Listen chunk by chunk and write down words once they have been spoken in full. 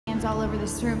microphones all over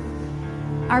this room.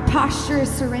 Our posture is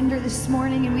surrender this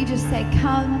morning, and we just say,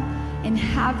 come and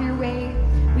have your way.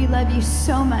 We love you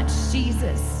so much,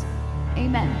 Jesus.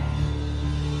 Amen.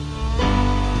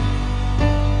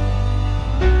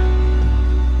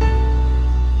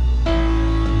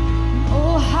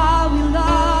 Oh, how we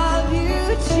love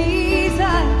you,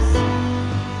 Jesus.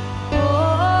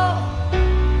 Oh,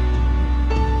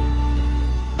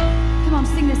 come on,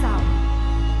 sing this out.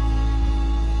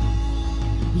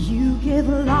 You give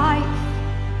life,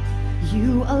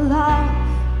 you are love,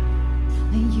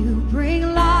 and you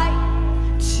bring light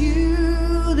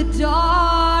to the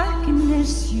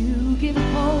darkness. You give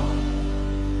hope,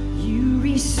 you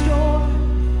restore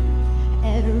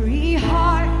every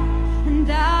heart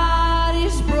that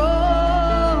is broken.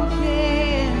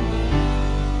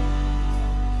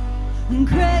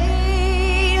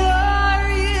 Great are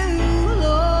you,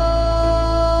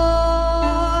 Lord,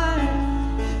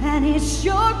 and it's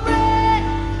your breath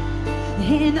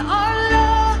in our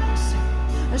lungs,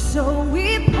 so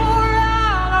we pour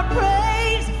out our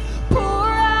praise, pour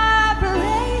out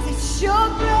praise. It's your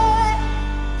breath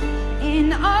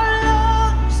in our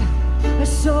lungs,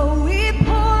 so we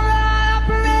pour out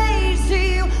praise to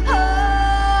you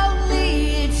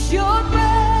only. It's your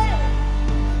breath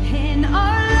in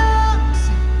our lungs,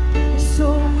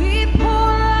 so we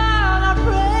pour out our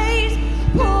praise,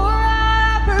 pour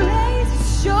out praise.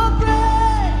 It's your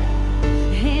breath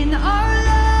in our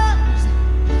lungs,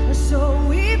 so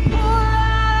we pour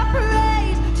out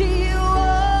praise to you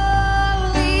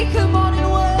only. Come on and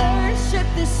worship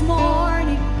this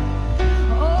morning.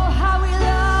 Oh, how we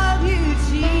love you,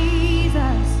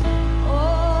 Jesus.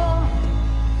 Oh,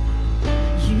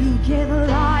 you give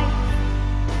life,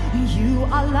 you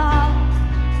are love,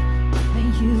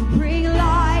 and you bring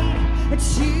light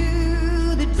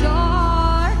to the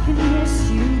darkness.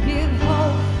 You give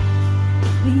hope,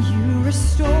 and you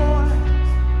restore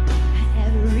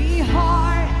every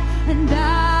heart and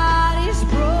that is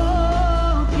broken.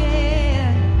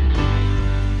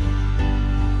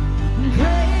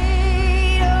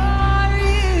 Great are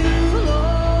you,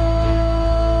 Lord,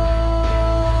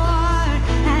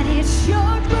 and it's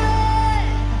your breath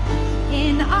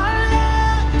in our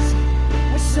lungs,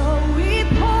 so we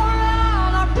pour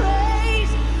out our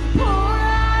praise, pour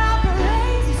out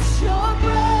praise. It's your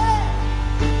breath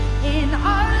in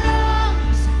our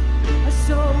lungs,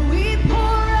 so we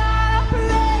pour out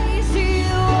praise to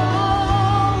you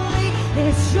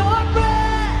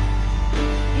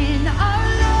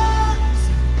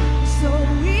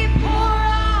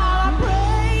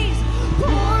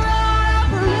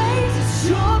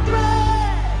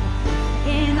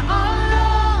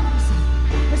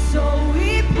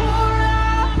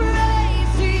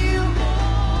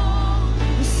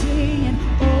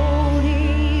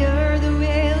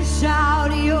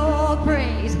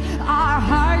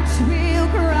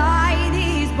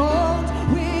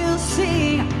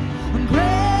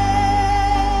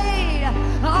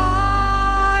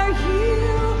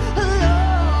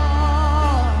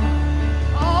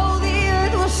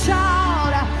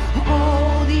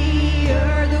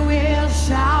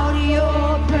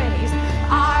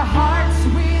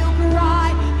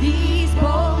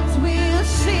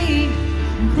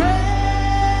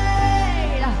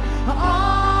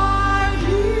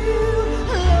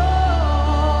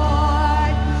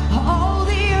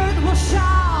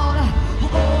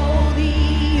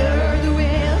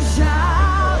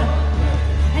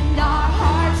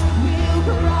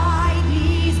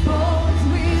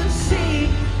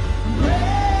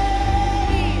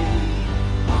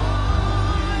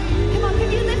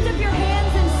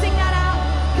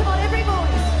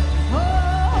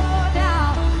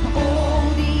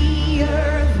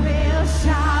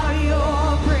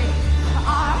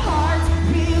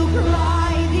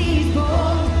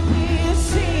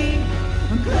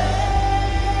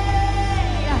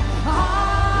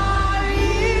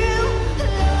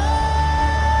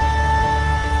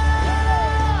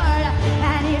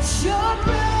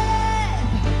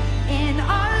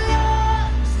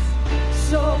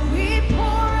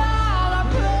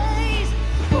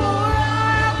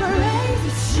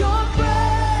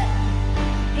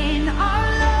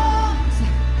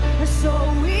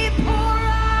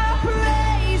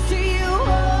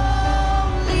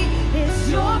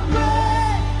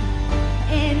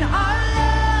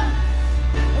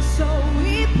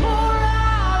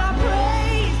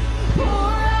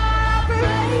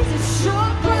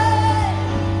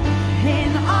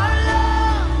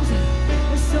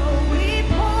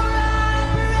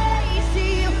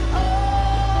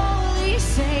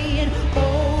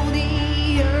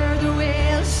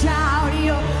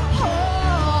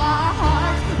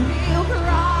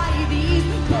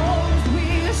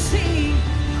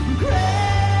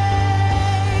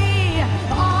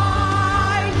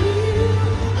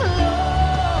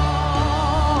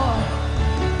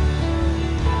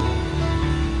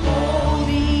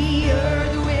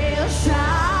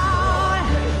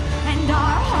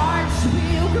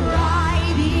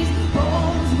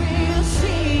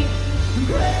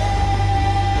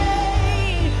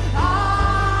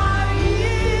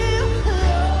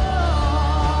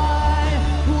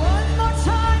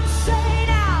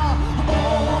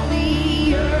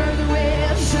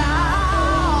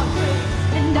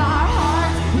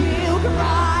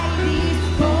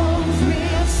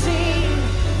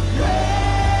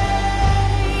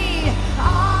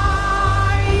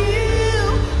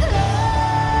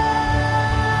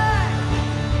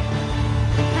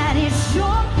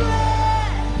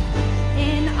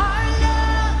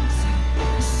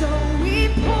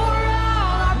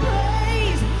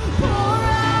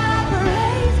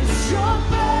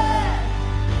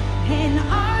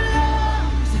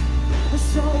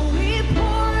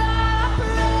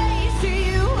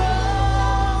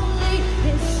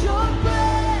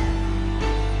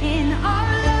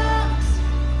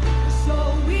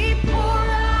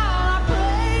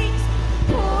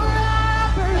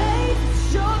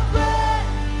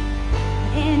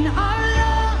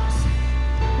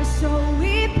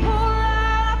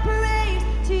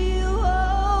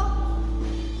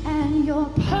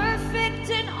perfect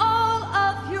in all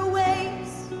of your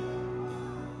ways.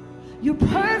 You're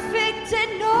perfect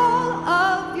in all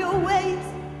of your ways.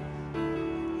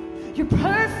 You're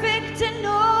perfect in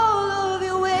all of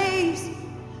your ways.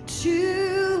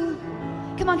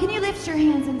 Come on, can you lift your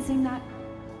hands and sing that?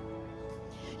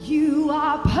 You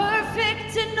are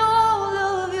perfect in all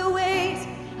of your ways.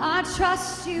 I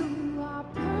trust you. You are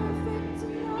perfect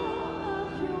in all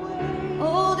of your ways.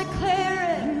 Oh,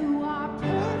 declare it. You are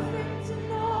perfect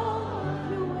in all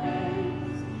of your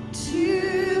ways.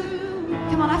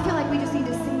 Come on, I feel like we just need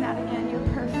to sing that again. You're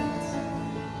perfect.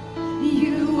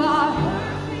 You are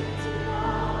perfect in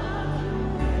all of your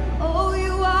ways. Oh,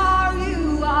 you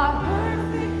are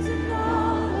perfect in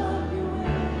all of your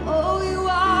ways. Oh, you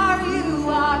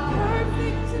are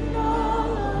perfect in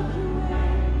all of your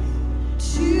ways.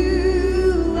 To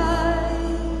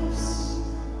us,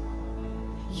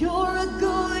 you're a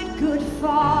good, good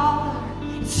Father.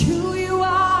 It's who you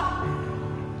are.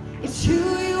 It's who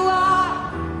you are.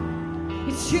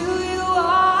 It's who you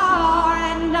are,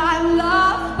 and I'm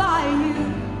loved by you.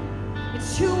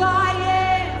 It's who I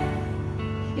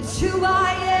am. It's who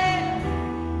I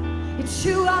am. It's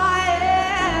who I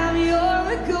am.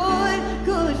 You're a good,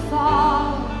 good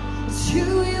Father. It's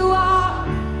who you are.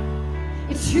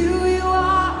 It's who you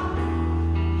are.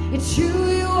 It's who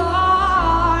you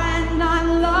are, and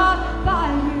I'm loved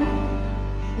by you.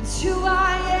 It's who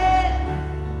I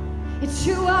am. It's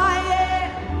who I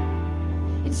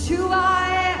am. It's who I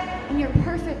am. And you're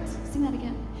perfect. Sing that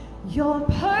again. You're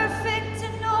perfect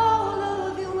in all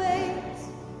of your ways.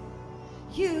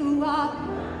 You are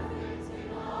perfect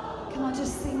in all. Come on,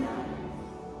 just sing that.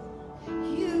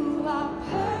 You are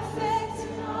perfect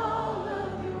in all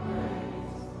of your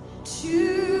ways.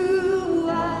 To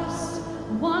us,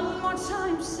 one more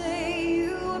time, say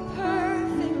you are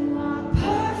perfect. You are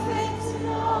perfect in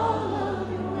all of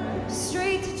your ways.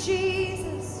 Straight to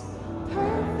Jesus.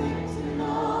 Perfect in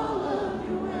all of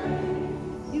your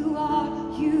ways. You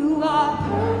are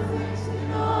perfect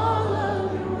in all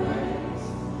of your ways.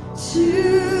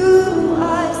 To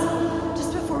us.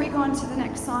 Just before we go on to the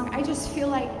next song, I just feel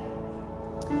like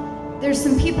there's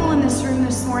some people in this room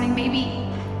this morning, maybe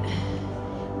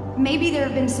there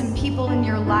have been some people in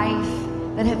your life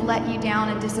that have let you down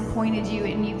and disappointed you,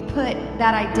 and you've put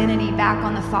that identity back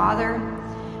on the Father.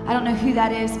 I don't know who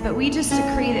that is, but we just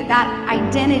decree that that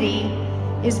identity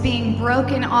is being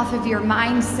broken off of your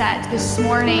mindset this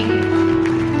morning.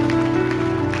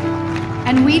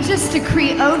 And we just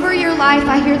decree over your life,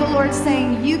 I hear the Lord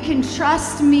saying, you can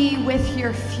trust me with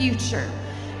your future.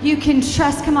 You can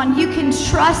trust, come on, you can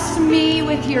trust me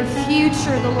with your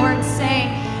future, the Lord's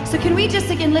saying. So can we just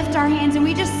again lift our hands and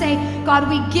we just say, God,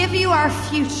 we give you our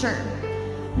future.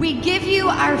 We give you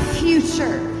our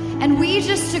future. And we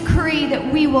just decree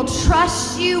that we will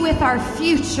trust you with our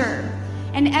future.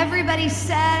 And everybody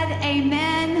said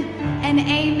amen and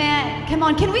amen. Come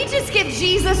on, can we just give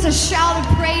Jesus a shout of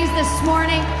praise this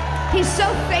morning? He's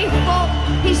so faithful,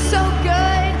 he's so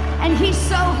good, and he's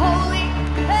so holy.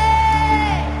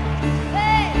 Hey,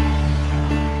 hey.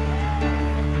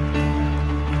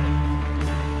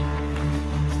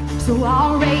 So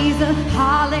I'll raise a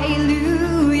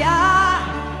hallelujah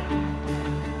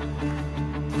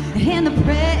in the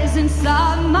presence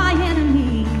of my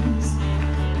enemies.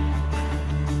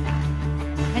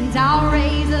 And I'll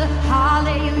raise a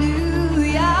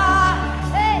hallelujah,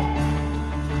 hey,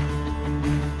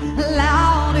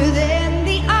 louder than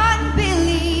the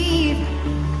unbelief,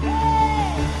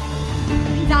 hey.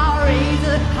 And I'll raise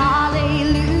a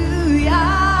hallelujah,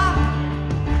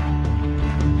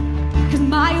 'cause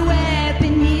my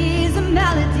weapon is a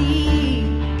melody.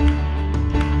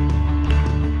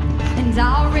 And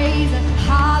I'll raise a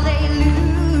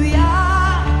hallelujah,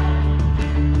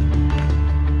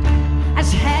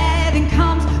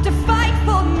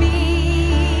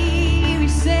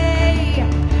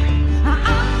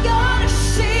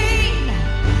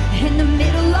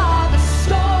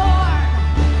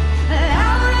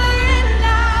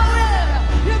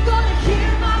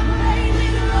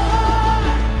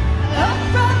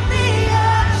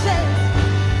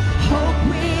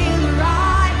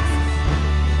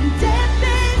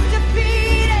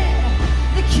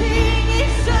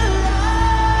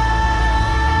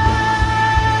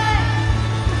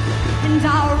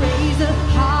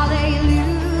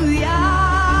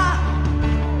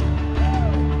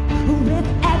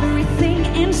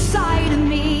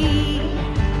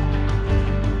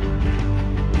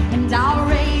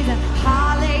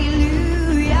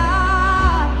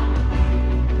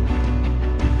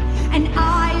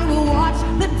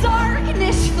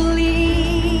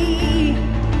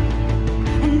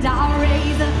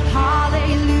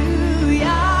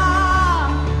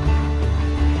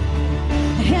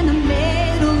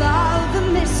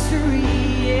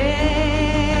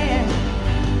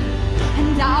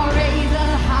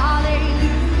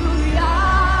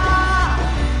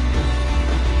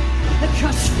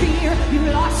 fear, you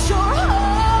lost your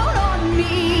hold on me.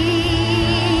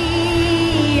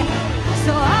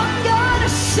 So I'm gonna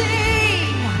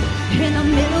sing in the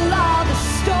middle of the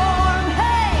storm.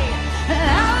 Hey,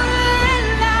 louder and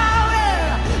louder,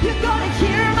 you're gonna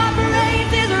hear my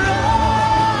praises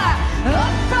roar.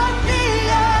 Up from the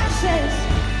ashes,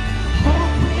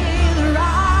 hope will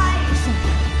rise.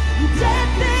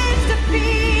 Death is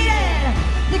defeated,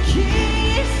 the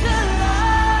King is alive.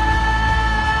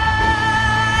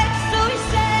 So we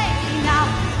say now,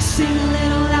 sing a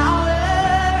little louder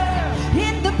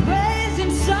in the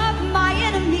presence of my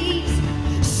enemies.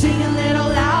 Sing a little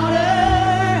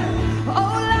louder,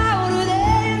 oh louder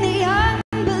than the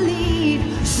unbelief.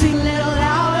 Sing a little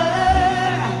louder,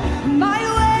 my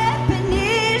weapon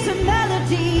is a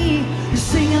melody.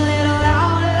 Sing a little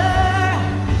louder,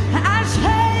 as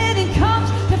heaven comes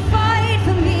to fight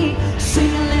for me.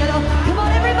 Sing a little, come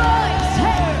on every voice,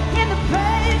 hey, in the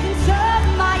presence of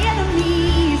my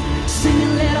enemies. Sing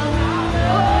a little louder,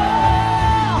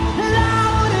 oh,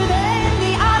 louder than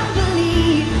the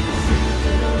unbelief. Sing a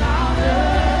little louder,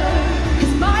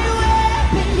 'cause my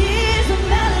weapon is a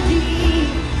melody.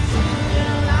 Sing a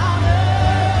little louder,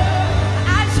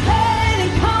 as heaven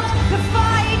comes to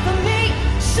fight for me.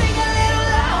 Sing a little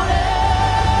louder,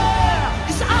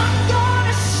 'cause I'm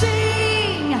gonna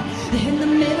sing in the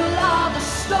middle of the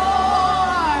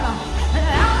storm.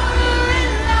 Louder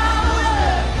and louder,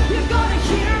 you're gonna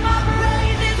hear my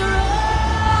praises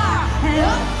roar. And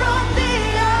up from the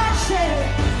ashes,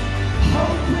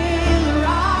 hope will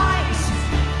rise.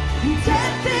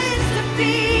 Death is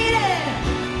defeated,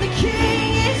 the King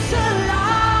is alive.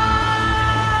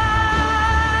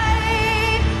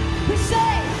 We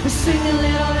say, sing a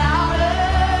little louder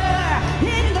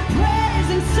in the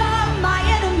presence of my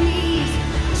enemies.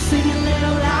 Sing a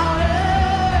little louder,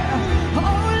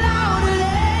 oh louder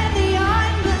than the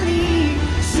unbelief.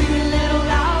 Sing a little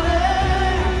louder,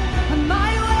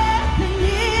 my weapon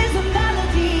is a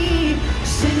melody.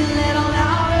 Sing a little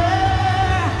louder,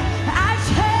 as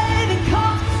heaven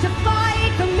comes to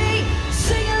fight for me.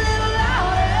 Sing a little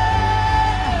louder,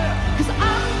 'cause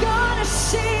I'm gonna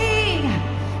sing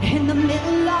in the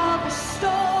middle of a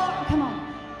storm. Come on.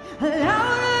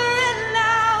 Louder and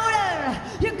louder,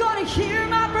 you're gonna hear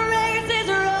my praises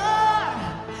roar.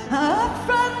 Up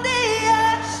from the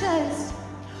ashes,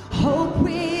 hope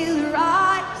will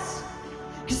rise.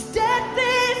 'Cause death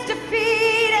is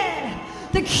defeated,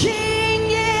 the King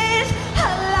is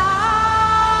alive.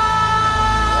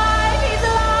 He's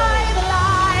alive,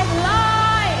 alive,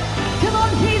 alive. Come on,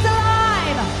 he's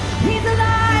alive. He's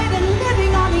alive and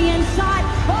living on the inside.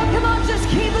 Oh, come on, just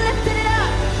keep lifting it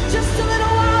up. Just a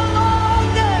little while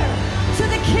longer. To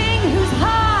the King who's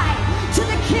high, to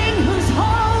the King who's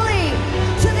holy,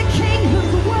 to the King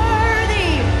who's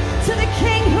worthy, to the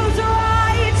King who's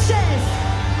righteous,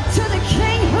 to the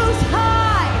King who's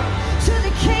high, to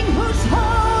the King who's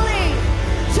holy,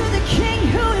 to the King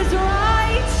who is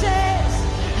righteous.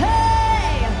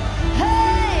 Hey,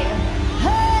 hey,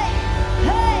 hey,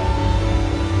 hey.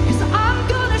 'Cause I'm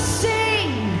gonna sing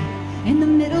in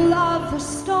the middle of the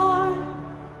storm.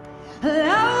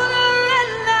 Louder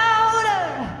and louder,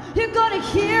 you're gonna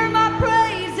hear my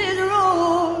praises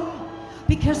roar.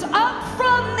 Because up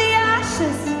from the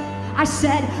ashes, I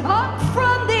said, up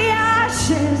from the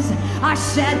ashes, I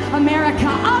said, America,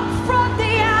 up from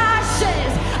the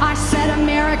ashes, I said,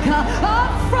 America,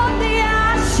 up from the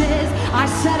ashes, I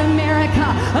said, America,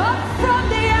 up from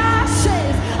the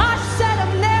ashes, I said,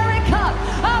 America,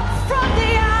 up from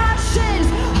the ashes.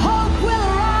 Hope will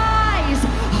rise,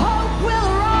 hope will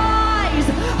rise,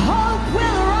 hope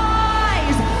will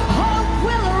rise, hope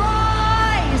will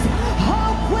rise,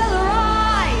 hope will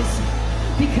rise.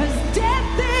 Because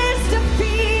death is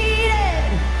defeated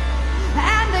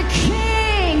and the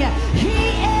King, he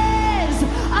is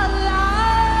alive.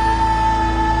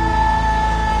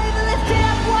 Lift it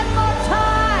up one more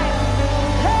time.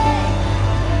 Hey,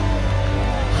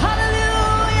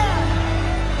 hallelujah.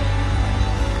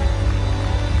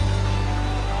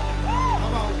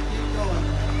 Come on, keep going.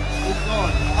 Keep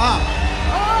going. Up.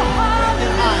 Oh,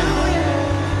 hallelujah.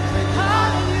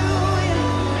 Hallelujah.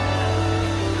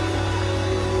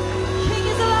 King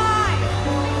is alive.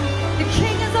 The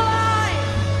King is alive.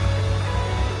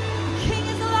 The King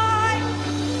is alive.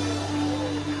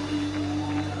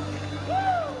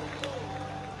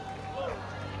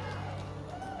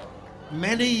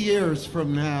 Many years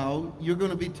from now, you're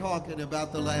going to be talking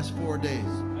about the last 4 days.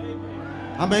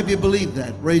 How many of you believe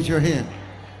that? Raise your hand.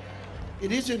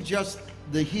 It isn't just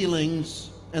the healings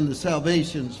and the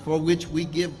salvations for which we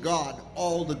give God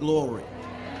all the glory.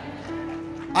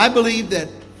 I believe that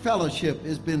fellowship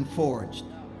has been forged.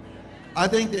 I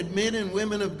think that men and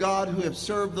women of God who have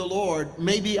served the Lord,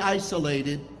 maybe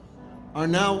isolated, are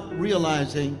now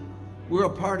realizing we're a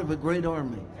part of a great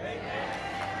army.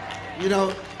 You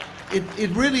know, it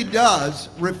really does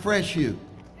refresh you.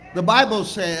 The Bible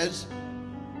says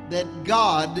that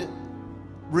God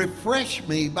refreshed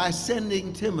me by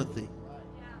sending Timothy.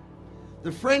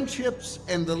 The friendships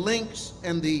and the links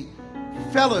and the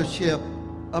fellowship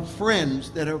of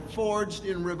friends that are forged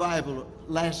in revival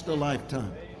last a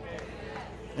lifetime.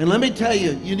 And let me tell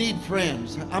you, you need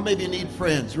friends. How many of you need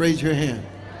friends? Raise your hand.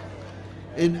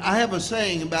 And I have a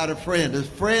saying about a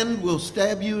friend will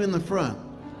stab you in the front.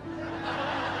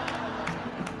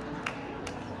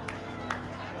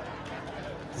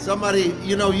 Somebody,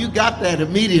 you know, you got that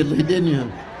immediately, didn't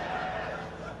you?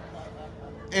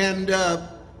 And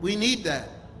we need that.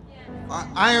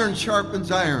 Iron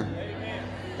sharpens iron.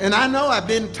 And I know I've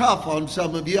been tough on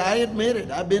some of you. I admit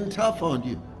it. I've been tough on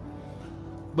you.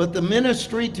 But the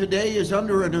ministry today is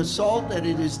under an assault that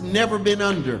it has never been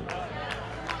under.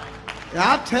 And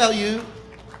I'll tell you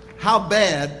how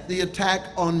bad the attack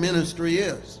on ministry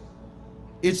is.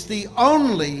 It's the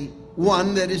only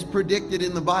one that is predicted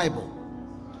in the Bible.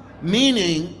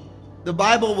 Meaning, the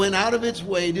Bible went out of its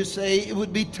way to say it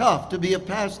would be tough to be a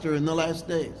pastor in the last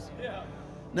days.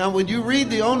 Now, when you read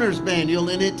the owner's manual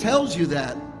and it tells you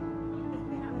that,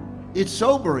 it's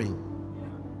sobering.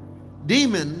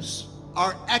 Demons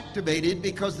are activated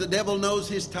because the devil knows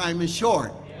his time is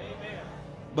short.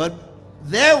 But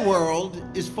their world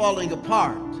is falling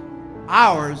apart.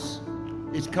 Ours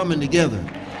is coming together.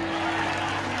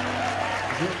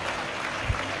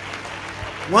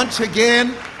 Once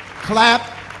again, clap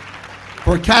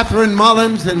for Catherine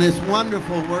Mullins and this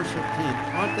wonderful worship team.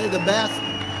 Aren't they the best?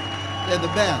 They're the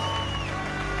best.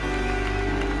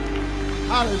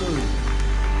 Hallelujah.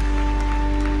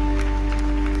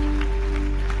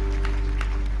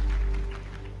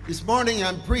 This morning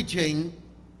I'm preaching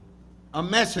a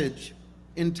message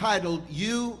entitled,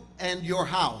 You and Your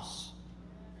House.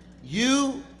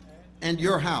 You and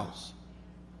Your House.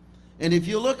 And if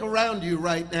you look around you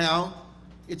right now,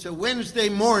 it's a Wednesday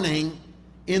morning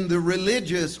in the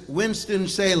religious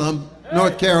Winston-Salem,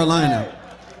 North Carolina.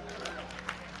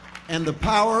 And the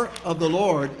power of the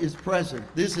Lord is present.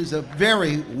 This is a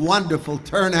very wonderful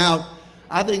turnout.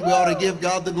 I think we ought to give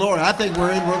God the glory. I think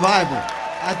we're in revival.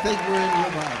 I think we're in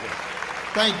revival.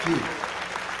 Thank you.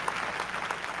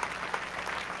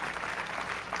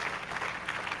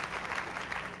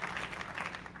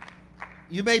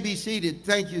 You may be seated.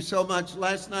 Thank you so much.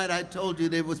 Last night I told you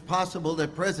that it was possible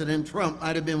that President Trump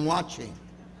might have been watching,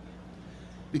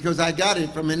 because I got it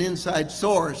from an inside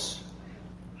source.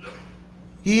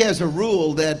 He has a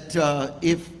rule that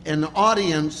if an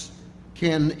audience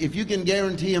if you can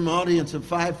guarantee him an audience of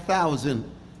 5,000,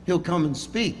 he'll come and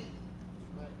speak.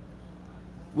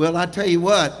 Well, I tell you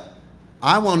what,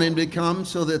 I want him to come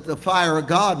so that the fire of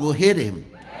God will hit him.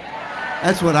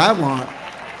 That's what I want.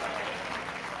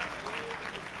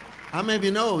 How many of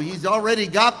you know he's already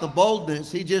got the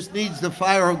boldness? He just needs the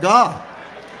fire of God.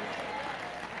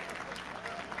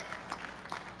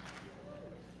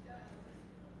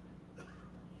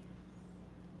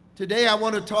 Today I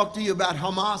want to talk to you about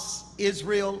Hamas,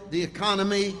 Israel, the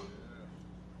economy,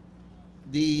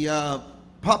 the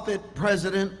puppet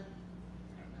president.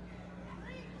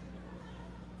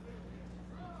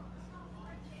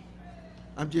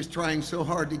 I'm just trying so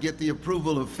hard to get the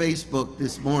approval of Facebook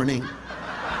this morning.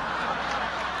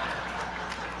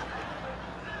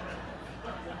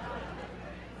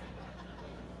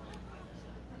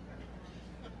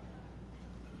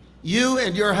 You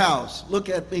and your house. Look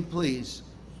at me, please.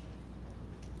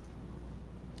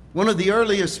 One of the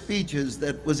earliest speeches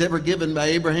that was ever given by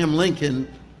Abraham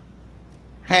Lincoln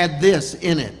had this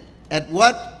in it. At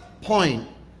what point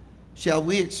shall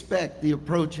we expect the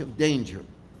approach of danger?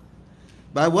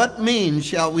 By what means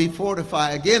shall we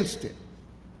fortify against it?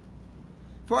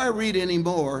 Before I read any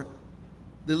more,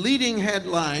 the leading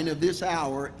headline of this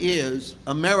hour is,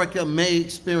 America may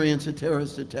experience a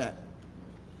terrorist attack.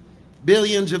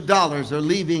 Billions of dollars are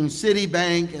leaving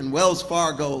Citibank and Wells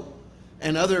Fargo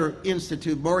and other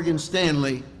institute, Morgan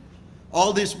Stanley.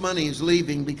 All this money is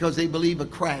leaving because they believe a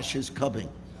crash is coming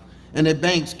and that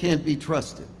banks can't be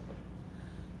trusted.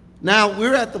 Now,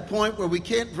 we're at the point where we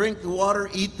can't drink the water,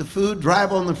 eat the food,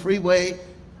 drive on the freeway,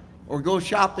 or go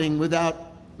shopping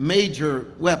without major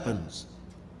weapons.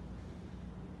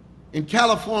 In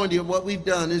California, what we've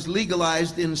done is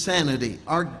legalized insanity.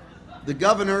 The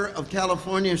governor of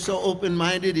California is so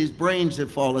open-minded, his brains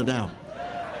have fallen out.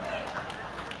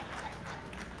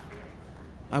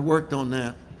 I worked on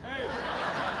that.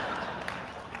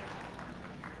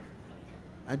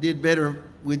 I did better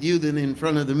with you than in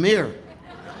front of the mirror.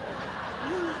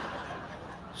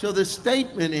 So the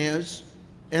statement is,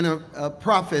 and a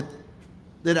prophet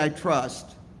that I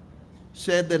trust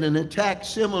said that an attack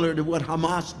similar to what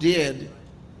Hamas did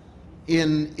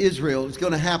in Israel is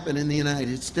going to happen in the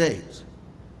United States.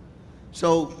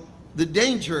 So the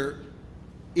danger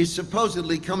is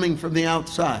supposedly coming from the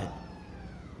outside.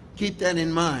 Keep that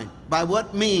in mind. By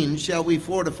what means shall we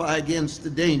fortify against the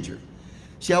danger?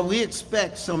 Shall we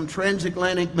expect some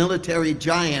transatlantic military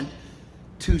giant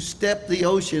to step the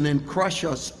ocean and crush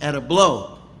us at a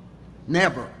blow?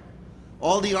 Never.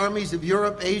 All the armies of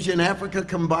Europe, Asia, and Africa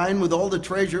combined with all the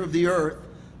treasure of the earth,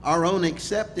 our own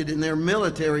excepted, in their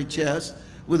military chest,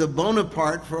 with a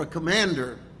Bonaparte for a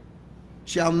commander,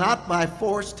 shall not by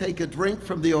force take a drink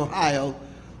from the Ohio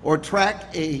or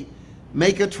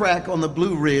make a track on the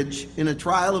Blue Ridge in a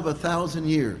trial of 1,000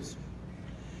 years.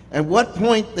 At what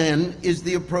point then is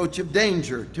the approach of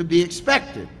danger to be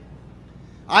expected?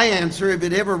 I answer, if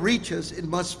it ever reaches, it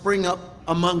must spring up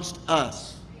amongst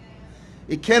us.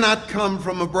 It cannot come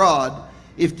from abroad.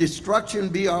 If destruction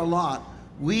be our lot,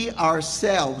 we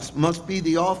ourselves must be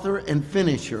the author and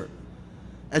finisher.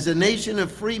 As a nation of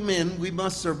free men, we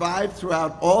must survive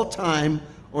throughout all time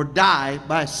or die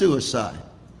by suicide.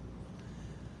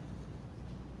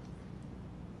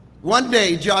 One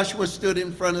day, Joshua stood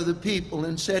in front of the people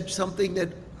and said something that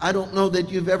I don't know that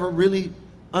you've ever really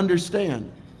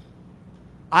understand.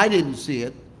 I didn't see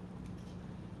it.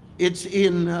 It's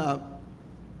in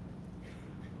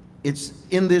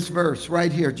this verse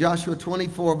right here, Joshua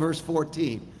 24, verse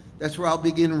 14. That's where I'll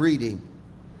begin reading.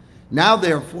 Now,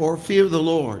 therefore, fear the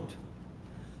Lord.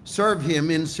 Serve him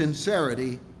in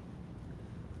sincerity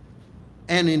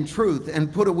and in truth,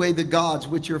 and put away the gods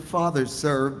which your fathers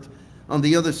served on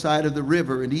the other side of the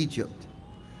river in Egypt.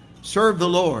 Serve the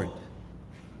Lord.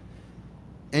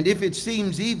 And if it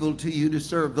seems evil to you to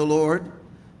serve the Lord,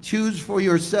 choose for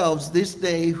yourselves this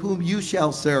day whom you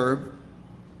shall serve,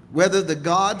 whether the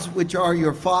gods which are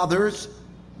your fathers,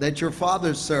 that your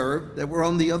fathers served, that were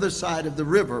on the other side of the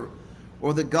river,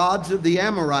 or the gods of the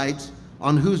Amorites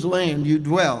on whose land you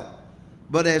dwell.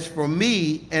 But as for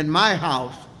me and my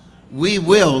house, we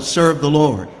will serve the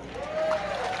Lord.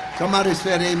 Somebody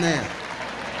said amen.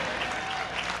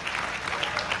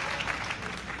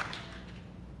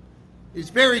 It's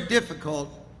very difficult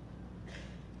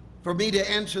for me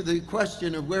to answer the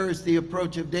question of where is the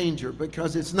approach of danger,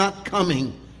 because it's not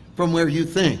coming from where you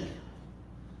think.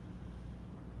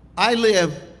 I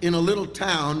live in a little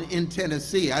town in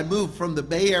Tennessee. I moved from the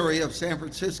Bay Area of San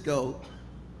Francisco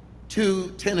to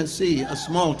Tennessee, a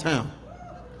small town.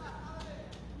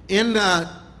 In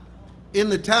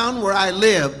the town where I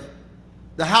live,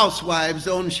 the housewives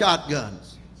own shotguns.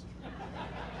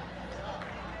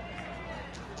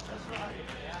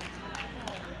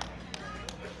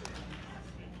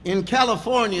 In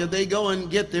California, they go and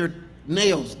get their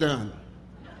nails done.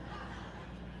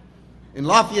 In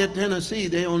Lafayette, Tennessee,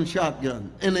 they own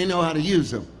shotguns, and they know how to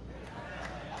use them.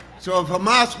 So if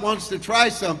Hamas wants to try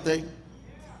something,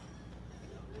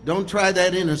 don't try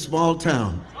that in a small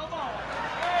town.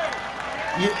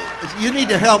 You need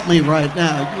to help me right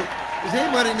now. Does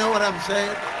anybody know what I'm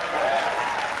saying?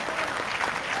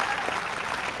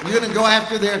 You're going to go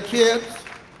after their kids?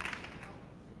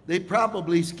 They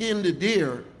probably skinned a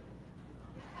deer.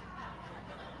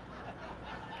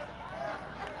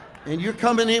 And you're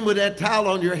coming in with that towel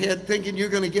on your head thinking you're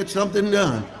going to get something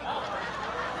done.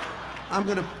 I'm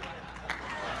going to...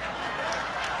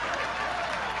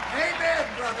 Amen,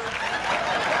 brother.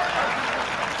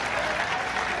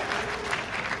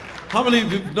 How many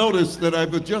of you have noticed that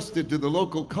I've adjusted to the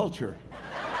local culture?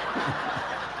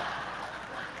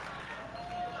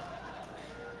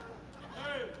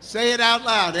 Say it out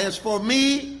loud. As for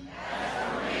me,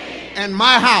 and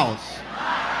my house,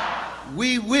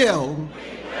 we will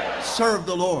serve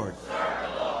the Lord.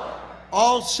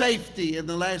 All safety in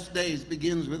the last days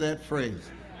begins with that phrase.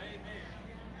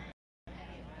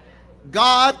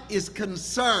 God is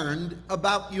concerned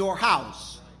about your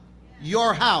house.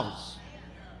 Your house.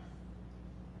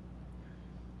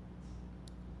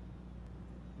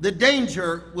 The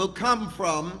danger will come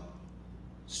from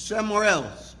somewhere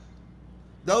else.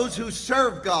 Those who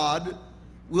serve God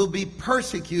will be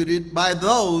persecuted by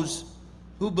those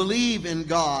who believe in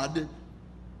God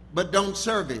but don't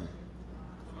serve him.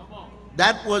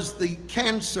 That was the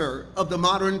cancer of the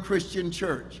modern Christian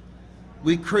church.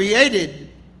 We created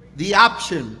the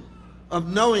option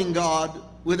of knowing God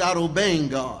without obeying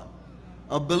God,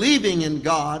 of believing in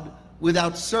God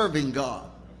without serving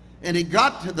God. And it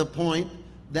got to the point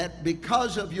that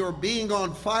because of your being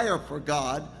on fire for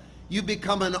God, you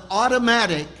become an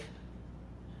automatic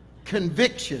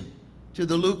conviction to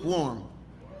the lukewarm.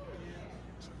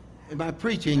 Am I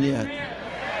preaching yet?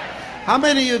 How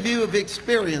many of you have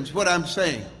experienced what I'm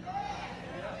saying?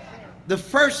 The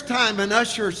first time an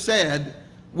usher said,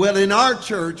 well, in our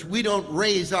church, we don't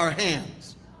raise our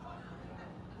hands,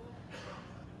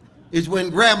 is when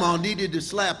grandma needed to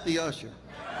slap the usher.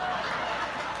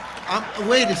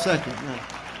 Wait a second now.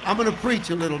 I'm going to preach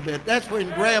a little bit. That's when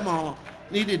grandma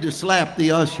needed to slap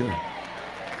the usher.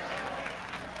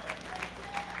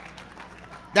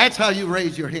 That's how you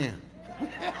raise your hand.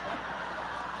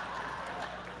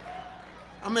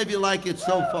 How many of you like it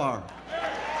so far?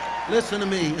 Listen to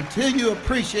me. Until you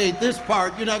appreciate this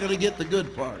part, you're not going to get the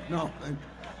good part. No.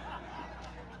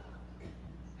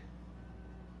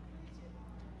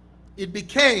 It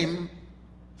became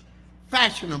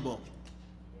fashionable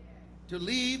to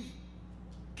leave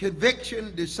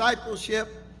conviction, discipleship,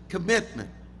 commitment.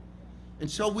 And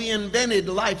so we invented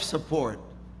life support.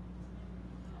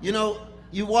 You know,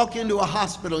 you walk into a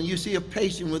hospital and you see a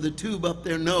patient with a tube up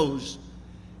their nose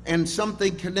and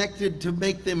something connected to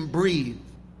make them breathe.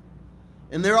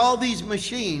 And there are all these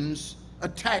machines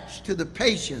attached to the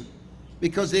patient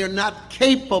because they are not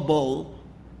capable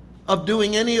of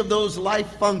doing any of those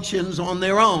life functions on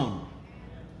their own.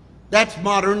 That's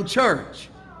modern church.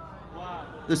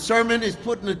 The sermon is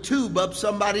putting a tube up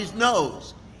somebody's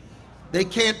nose. They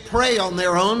can't pray on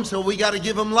their own, so we got to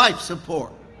give them life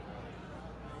support.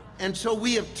 And so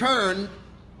we have turned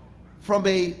from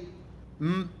a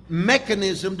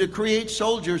mechanism to create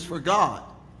soldiers for God.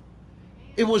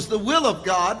 It was the will of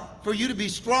God for you to be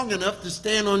strong enough to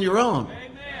stand on your own.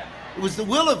 Amen. It was the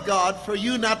will of God for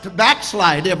you not to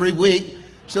backslide every week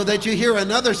so that you hear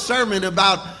another sermon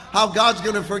about how God's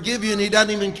going to forgive you and he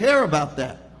doesn't even care about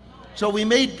that. So we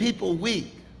made people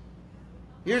weak.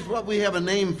 Here's what we have a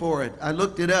name for it. I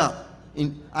looked it up.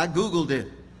 I Googled it.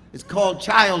 It's called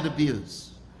child abuse.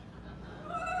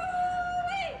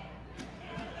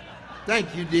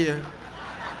 Thank you, dear.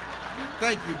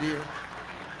 Thank you, dear.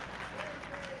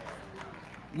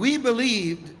 We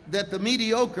believed that the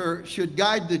mediocre should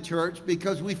guide the church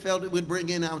because we felt it would bring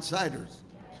in outsiders.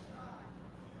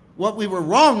 What we were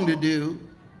wrong to do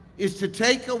is to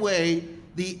take away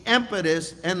the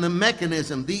impetus and the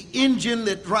mechanism. The engine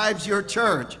that drives your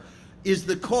church is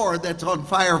the core that's on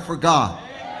fire for God.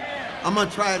 I'm going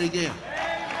to try it again.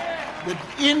 The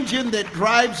engine that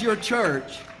drives your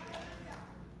church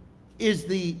is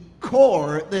the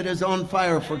core that is on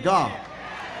fire for God.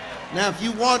 Now, if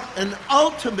you want an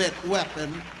ultimate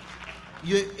weapon,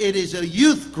 it is a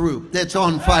youth group that's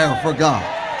on fire for God.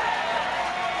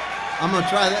 I'm going to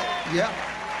try that. Yeah.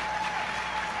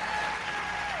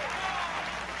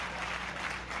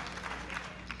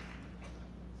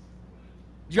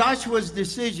 Joshua's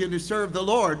decision to serve the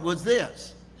Lord was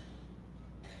this.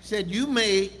 He said, you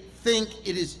may think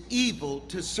it is evil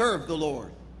to serve the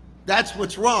Lord. That's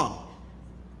what's wrong.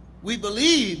 We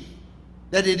believe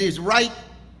that it is right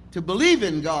to believe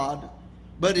in God,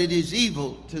 but it is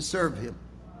evil to serve him.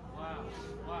 Wow.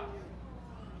 Wow.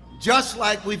 Just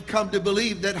like we've come to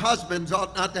believe that husbands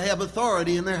ought not to have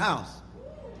authority in their house.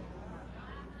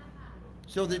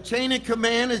 So the chain of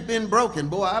command has been broken.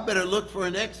 Boy, I better look for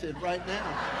an exit right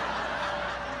now.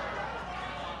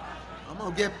 I'm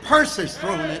going to get purses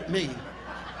thrown at me.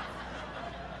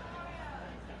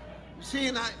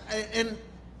 See, and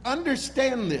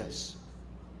understand this.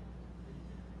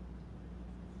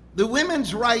 The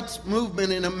women's rights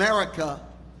movement in America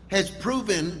has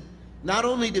proven not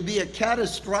only to be a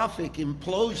catastrophic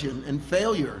implosion and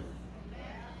failure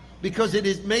because it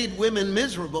has made women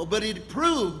miserable, but it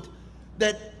proved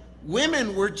that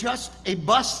women were just a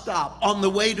bus stop on the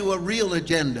way to a real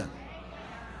agenda,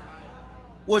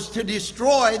 was to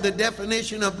destroy the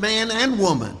definition of man and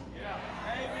woman.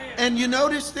 And you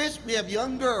notice this? We have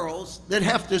young girls that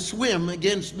have to swim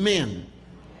against men.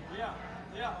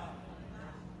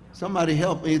 Somebody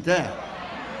help me with that.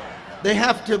 They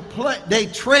have to play, they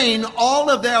train all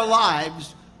of their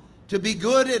lives to be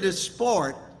good at a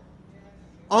sport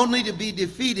only to be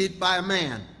defeated by a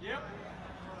man. Yep.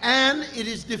 And it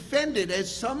is defended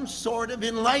as some sort of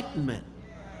enlightenment.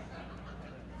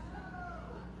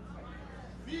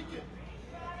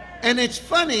 And it's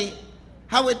funny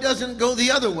how it doesn't go the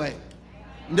other way.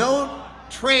 No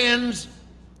trans,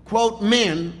 quote,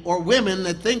 men or women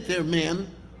that think they're men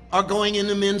are going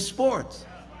into men's sports.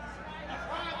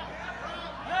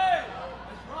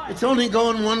 It's only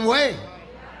going one way.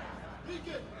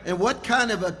 And what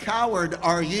kind of a coward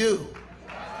are you?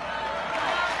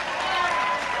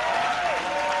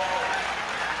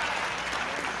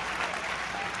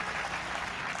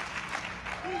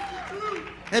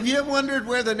 Have you ever wondered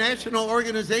where the National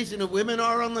Organization of Women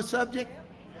are on the subject?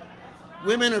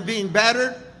 Women are being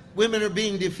battered. Women are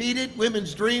being defeated.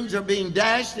 Women's dreams are being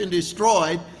dashed and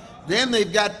destroyed. Then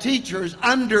they've got teachers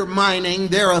undermining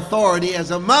their authority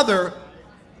as a mother.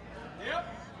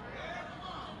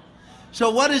 So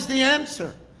what is the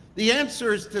answer? The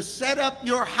answer is to set up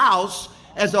your house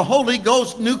as a Holy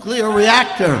Ghost nuclear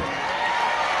reactor.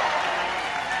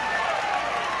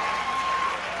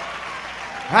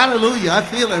 Hallelujah, I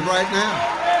feel it right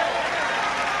now.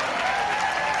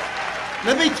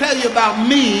 Let me tell you about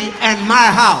me and my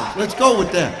house. Let's go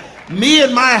with that. Me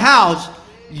and my house,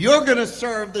 you're going to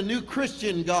serve the new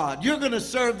Christian God. You're going to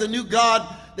serve the new God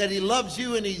that he loves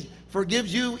you and he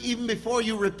forgives you even before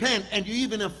you repent and you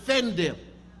even offend him.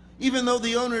 Even though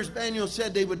the owner's manual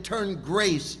said they would turn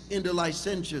grace into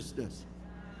licentiousness.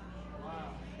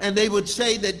 And they would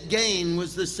say that gain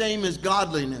was the same as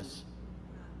godliness.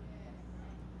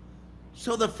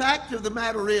 So the fact of the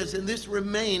matter is, and this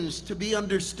remains to be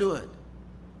understood,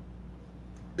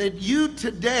 that you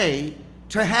today,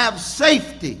 to have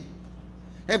safety,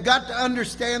 have got to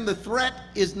understand the threat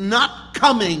is not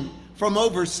coming from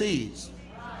overseas.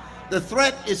 The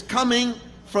threat is coming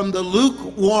from the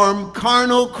lukewarm,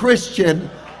 carnal Christian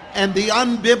and the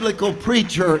unbiblical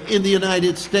preacher in the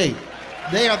United States.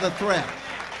 They are the threat.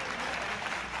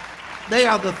 They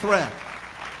are the threat.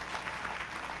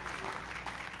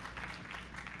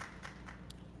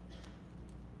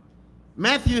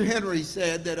 Matthew Henry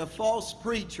said that a false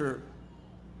preacher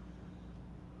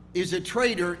is a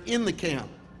traitor in the camp,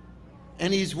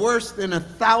 and he's worse than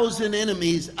 1,000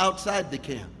 enemies outside the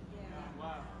camp.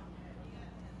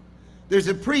 There's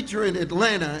a preacher in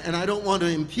Atlanta, and I don't want to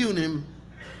impugn him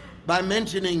by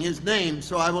mentioning his name,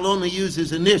 so I will only use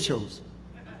his initials,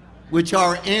 which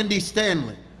are Andy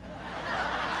Stanley.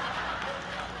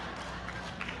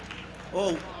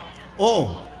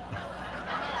 Oh.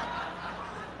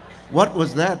 What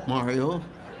was that, Mario?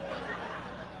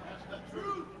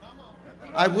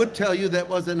 I would tell you that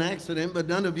was an accident, but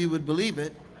none of you would believe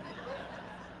it.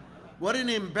 What an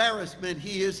embarrassment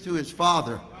he is to his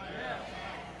father.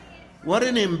 What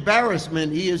an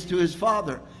embarrassment he is to his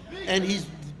father. And he's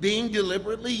being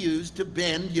deliberately used to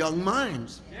bend young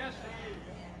minds.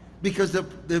 Because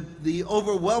the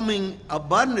overwhelming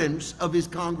abundance of his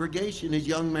congregation is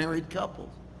young married couples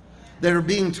that are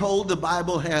being told the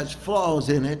Bible has flaws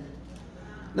in it.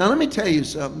 Now let me tell you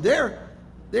something.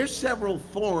 There's several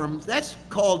forms. That's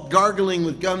called gargling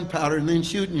with gunpowder and then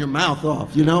shooting your mouth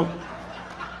off, you know?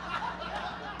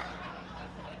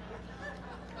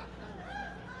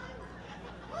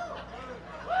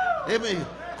 I mean,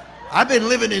 I've been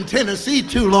living in Tennessee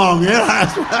too long.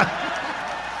 Yeah.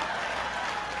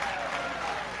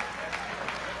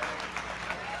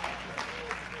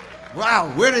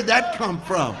 Wow, where did that come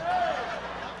from?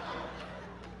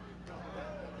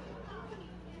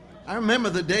 I remember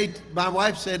the day my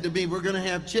wife said to me, we're going to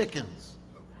have chickens.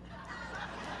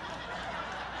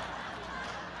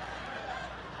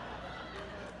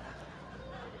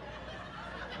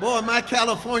 Boy, my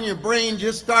California brain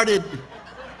just started.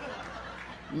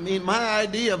 I mean, my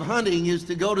idea of hunting is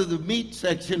to go to the meat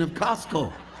section of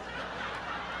Costco.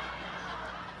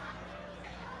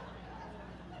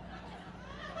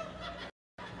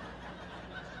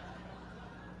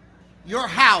 Your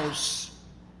house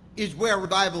is where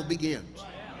revival begins.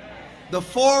 The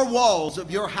four walls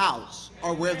of your house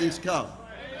are where this comes.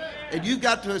 And you've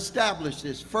got to establish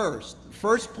this first. The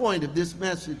first point of this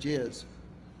message is,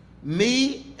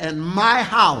 me and my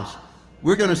house,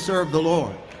 we're going to serve the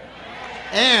Lord.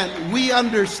 And we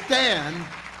understand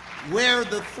where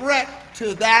the threat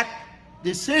to that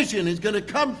decision is going to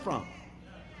come from,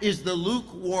 is the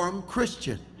lukewarm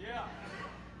Christian.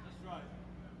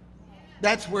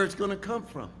 That's where it's going to come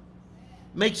from.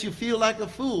 Makes you feel like a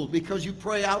fool because you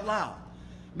pray out loud.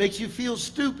 Makes you feel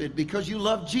stupid because you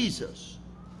love Jesus.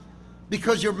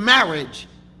 Because your marriage,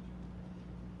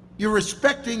 you're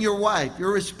respecting your wife,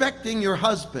 you're respecting your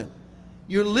husband.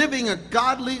 You're living a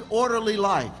godly, orderly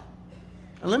life.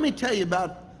 And let me tell you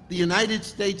about the United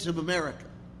States of America.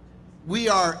 We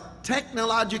are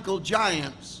technological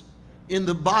giants in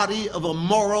the body of a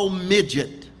moral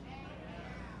midget.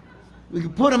 We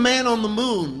can put a man on the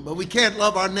moon, but we can't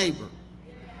love our neighbor.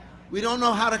 We don't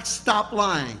know how to stop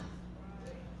lying.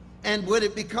 And when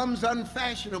it becomes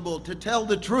unfashionable to tell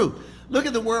the truth, look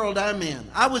at the world I'm in.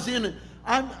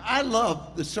 I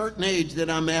love the certain age that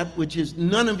I'm at, which is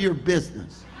none of your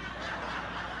business.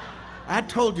 I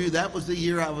told you that was the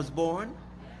year I was born.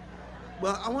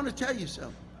 Well, I want to tell you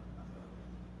something.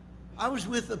 I was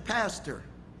with a pastor,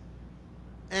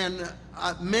 and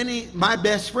my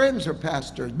best friends are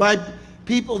pastors.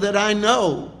 people that I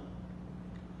know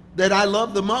that I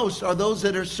love the most are those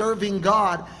that are serving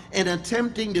God and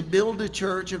attempting to build a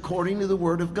church according to the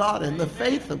Word of God and the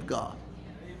faith of God.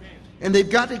 And they've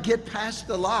got to get past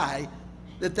the lie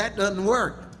that that doesn't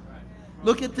work.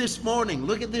 Look at this morning.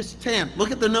 Look at this tent.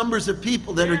 Look at the numbers of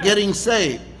people that are getting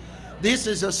saved. This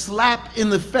is a slap in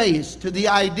the face to the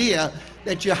idea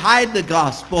that you hide the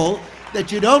gospel, that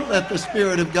you don't let the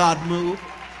Spirit of God move.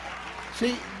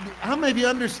 See, how many of you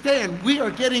understand? We are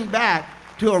getting back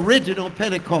to original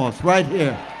Pentecost right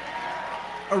here.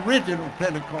 Original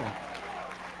Pentecost.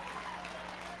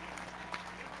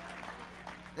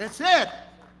 That's it.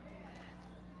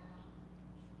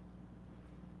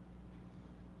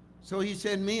 So he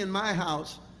said, me and my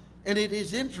house. And it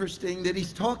is interesting that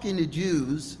he's talking to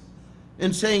Jews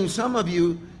and saying some of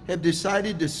you have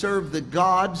decided to serve the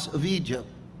gods of Egypt,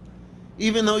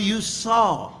 even though you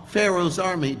saw Pharaoh's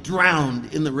army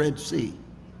drowned in the Red Sea.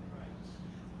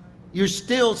 You're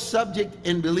still subject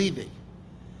and believing.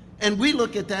 And we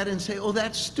look at that and say, oh,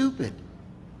 that's stupid.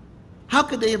 How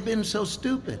could they have been so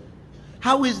stupid?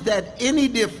 How is that any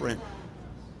different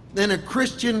than a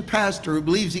Christian pastor who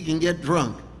believes he can get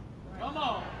drunk? Come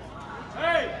on.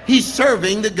 Hey. He's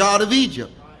serving the God of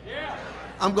Egypt. Yeah.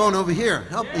 I'm going over here.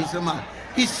 Help me somebody.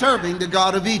 He's serving the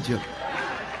God of Egypt.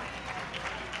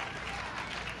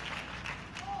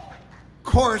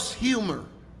 Coarse humor.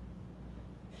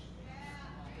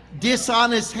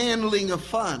 Dishonest handling of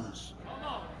funds.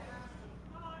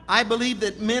 I believe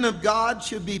that men of God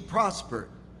should be prospered.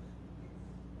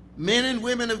 Men and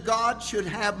women of God should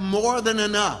have more than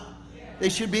enough. They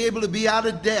should be able to be out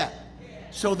of debt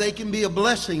so they can be a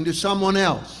blessing to someone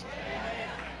else.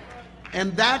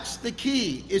 And that's the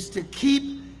key, is to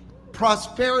keep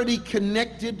prosperity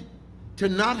connected to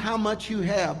not how much you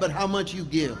have, but how much you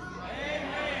give.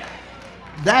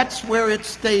 That's where it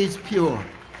stays pure.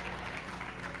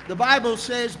 The Bible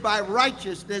says by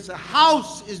righteousness a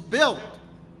house is built,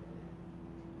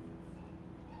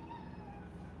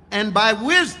 and by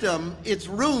wisdom its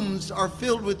rooms are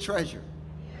filled with treasure.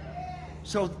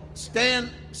 So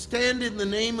stand in the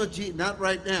name of Jesus. Not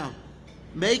right now.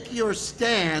 Make your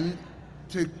stand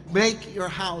to make your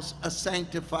house a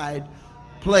sanctified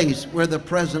place where the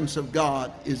presence of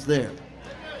God is there.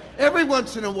 Every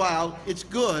once in a while, it's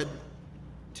good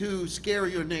to scare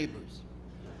your neighbors.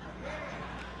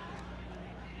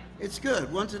 It's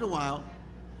good, once in a while.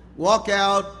 Walk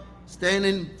out, stand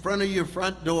in front of your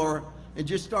front door, and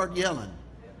just start yelling.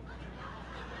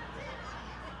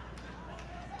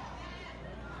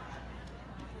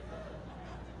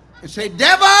 And say,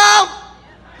 devil,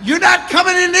 you're not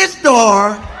coming in this door.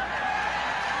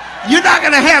 You're not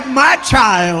going to have my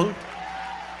child.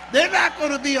 They're not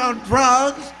going to be on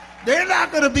drugs. They're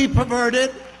not going to be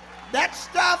perverted. That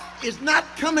stuff is not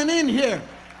coming in here.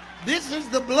 This is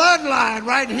the bloodline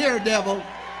right here, devil.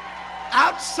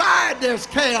 Outside there's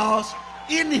chaos.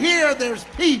 In here there's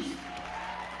peace.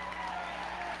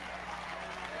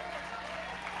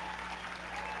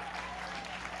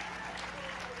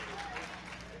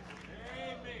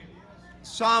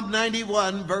 Psalm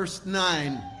 91, verse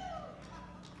 9.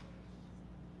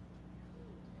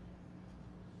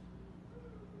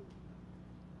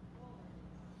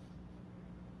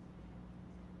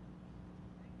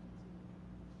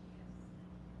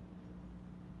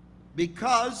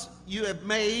 Because you have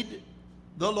made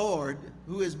the Lord,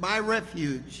 who is my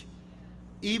refuge,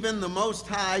 even the Most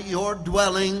High, your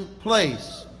dwelling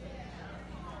place.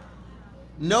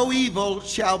 No evil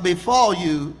shall befall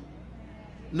you,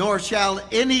 nor shall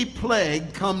any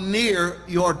plague come near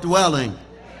your dwelling.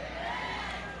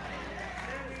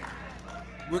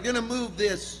 We're going to move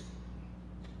this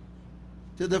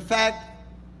to the fact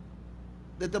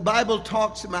that the Bible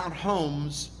talks about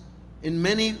homes in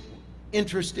many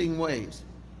interesting ways.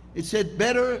 It said,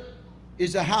 better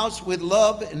is a house with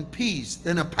love and peace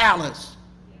than a palace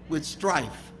with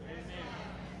strife.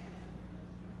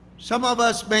 Some of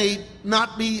us may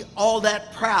not be all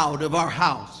that proud of our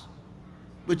house,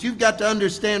 but you've got to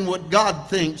understand what God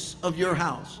thinks of your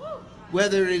house.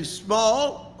 Whether it is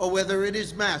small or whether it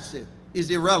is massive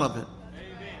is irrelevant.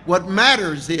 What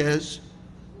matters is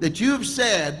that you've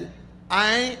said,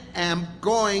 I am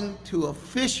going to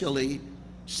officially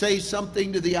say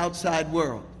something to the outside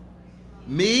world.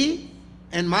 Me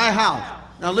and my house.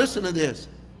 Now listen to this.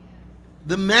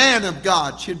 The man of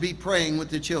God should be praying with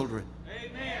the children.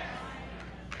 Amen.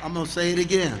 I'm going to say it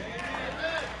again.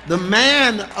 Amen. The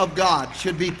man of God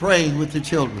should be praying with the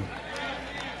children.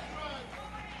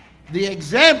 The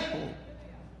example,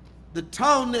 the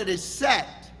tone that is set.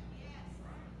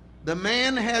 The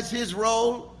man has his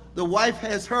role, the wife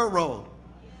has her role,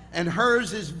 and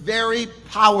hers is very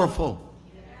powerful.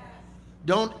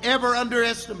 Don't ever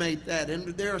underestimate that. And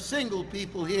there are single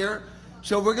people here,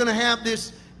 so we're going to have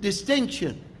this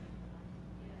distinction.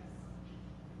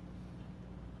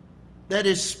 That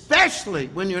especially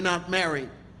when you're not married,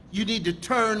 you need to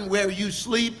turn where you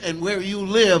sleep and where you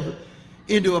live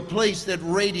into a place that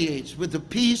radiates with the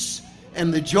peace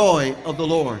and the joy of the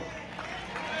Lord.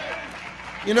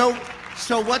 You know,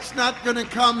 so what's not going to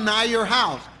come nigh your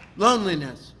house?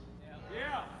 Loneliness.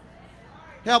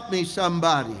 Help me,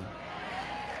 somebody.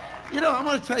 You know, I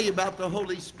want to tell you about the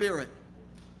Holy Spirit,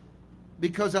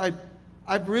 because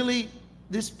I've really,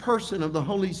 this person of the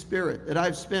Holy Spirit that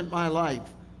I've spent my life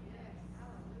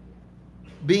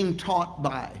being taught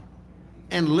by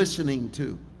and listening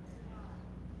to.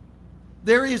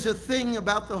 There is a thing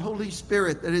about the Holy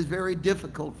Spirit that is very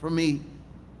difficult for me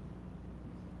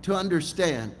to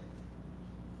understand,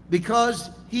 because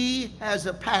he has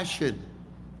a passion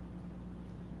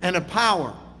and a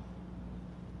power.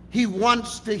 He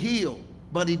wants to heal,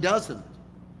 but he doesn't.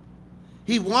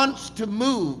 He wants to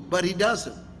move, but he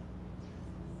doesn't.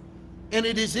 And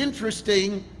it is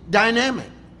interesting dynamic.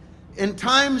 In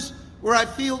times where I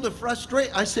feel the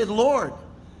frustration, I said, Lord,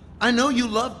 I know you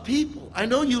love people. I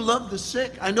know you love the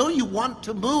sick. I know you want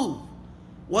to move.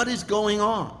 What is going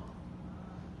on?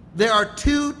 There are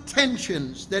two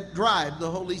tensions that drive the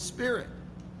Holy Spirit.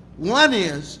 One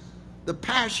is the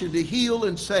passion to heal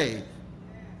and save.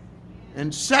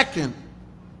 And second,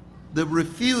 the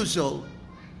refusal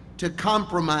to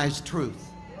compromise truth.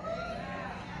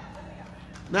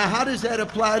 Now, how does that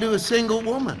apply to a single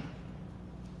woman?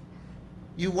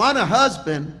 You want a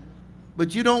husband,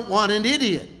 but you don't want an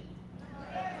idiot.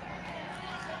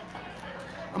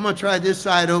 I'm going to try this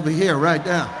side over here right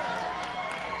now.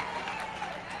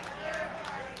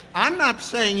 I'm not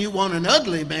saying you want an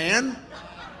ugly man.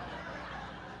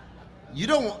 You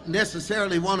don't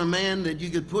necessarily want a man that you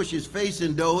could push his face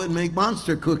in dough and make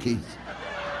monster cookies.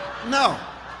 No.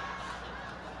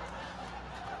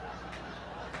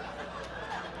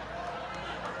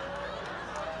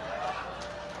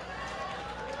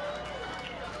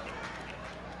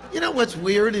 You know what's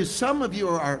weird is some of you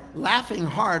are laughing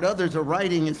hard, others are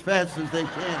writing as fast as they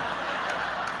can.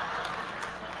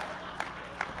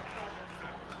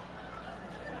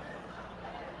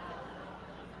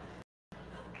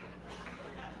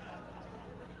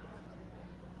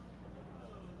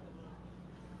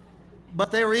 But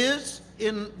there is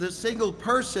in the single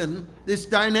person this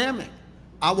dynamic.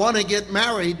 I want to get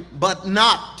married, but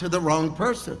not to the wrong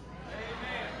person.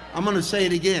 I'm going to say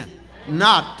it again.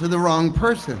 Not to the wrong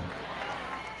person.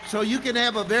 So you can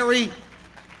have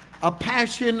a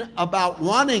passion about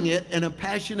wanting it and a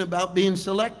passion about being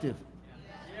selective.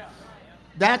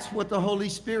 That's what the Holy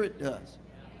Spirit does.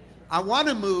 I want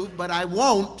to move, but I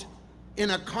won't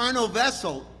in a carnal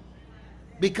vessel,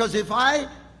 because if I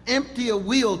empty a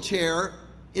wheelchair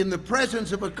in the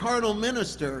presence of a carnal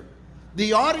minister,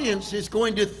 the audience is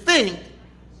going to think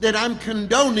that I'm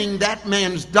condoning that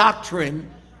man's doctrine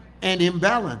and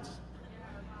imbalance.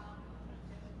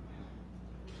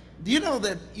 Do you know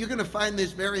that you're going to find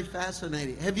this very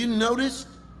fascinating? Have you noticed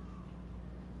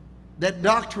that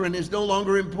doctrine is no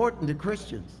longer important to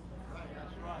Christians?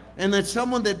 And that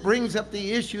someone that brings up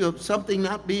the issue of something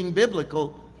not being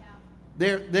biblical,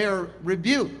 they're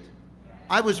rebuked.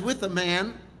 I was with a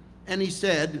man and he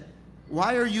said,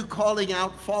 "Why are you calling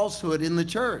out falsehood in the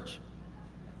church?"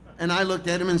 And I looked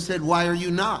at him and said, "Why are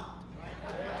you not?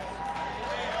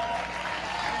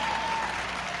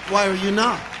 Why are you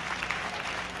not?"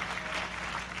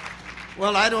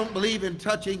 "Well, I don't believe in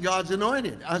touching God's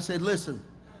anointed." I said, "Listen,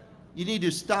 you need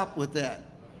to stop with that,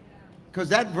 because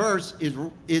that verse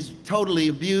is totally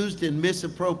abused and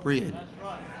misappropriated."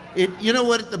 You know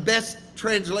what the best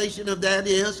translation of that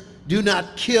is? Do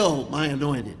not kill my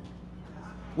anointed.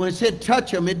 When it said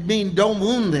touch them, it means don't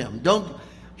wound them, don't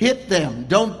hit them,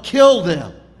 don't kill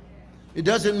them. It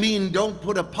doesn't mean don't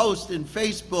put a post in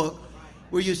Facebook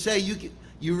where you say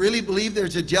you really believe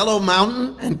there's a Jello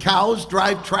mountain and cows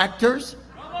drive tractors?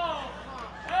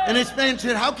 And this man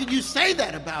said, "How could you say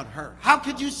that about her? How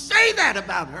could you say that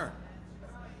about her?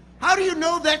 How do you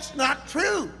know that's not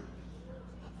true?"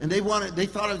 And they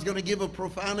thought I was going to give a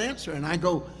profound answer. And I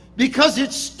go, "Because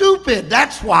it's stupid,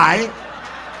 that's why."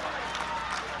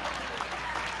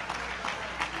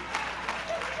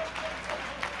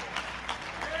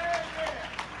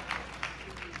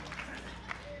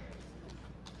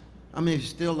 I mean, you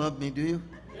still love me, do you?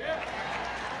 Yeah.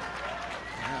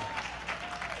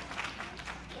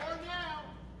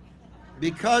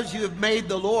 Because you have made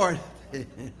the Lord,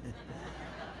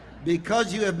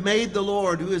 because you have made the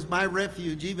Lord, who is my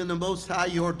refuge, even the Most High,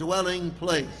 your dwelling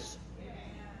place.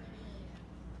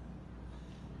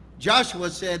 Joshua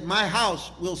said, my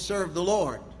house will serve the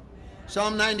Lord.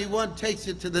 Psalm 91 takes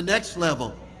it to the next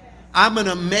level. I'm going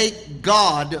to make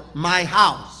God my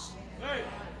house.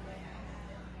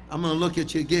 I'm going to look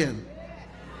at you again.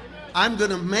 I'm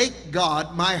going to make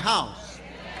God my house.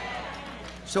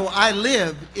 So I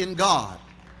live in God.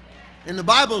 And the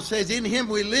Bible says, in him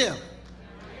we live.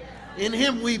 In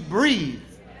him we breathe.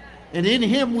 And in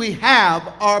him we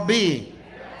have our being.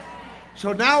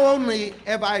 So not only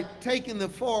have I taken the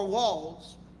four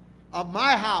walls of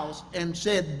my house and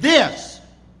said, this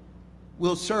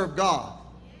will serve God,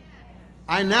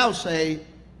 I now say,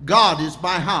 God is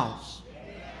my house.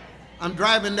 I'm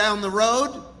driving down the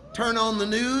road, turn on the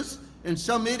news, and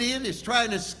some idiot is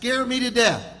trying to scare me to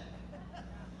death.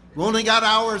 We've only got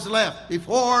hours left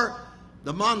before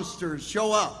the monsters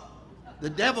show up. The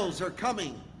devils are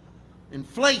coming.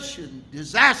 Inflation,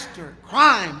 disaster,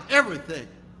 crime, everything.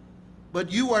 But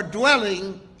you are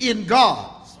dwelling in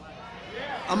God.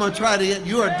 I'm going to try to get,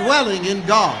 you are dwelling in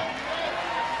God.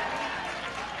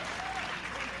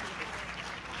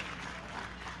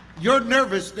 Your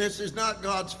nervousness is not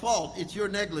God's fault. It's your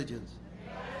negligence.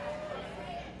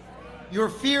 Your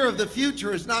fear of the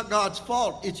future is not God's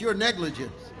fault. It's your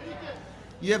negligence.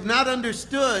 You have not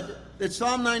understood that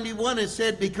Psalm 91 has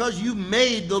said, because you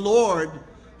made the Lord,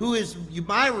 who is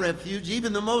my refuge,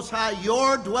 even the Most High,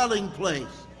 your dwelling place,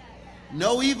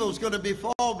 no evil is going to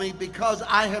befall me because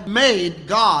I have made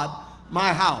God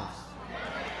my house.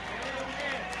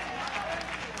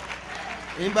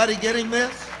 Anybody getting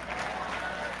this?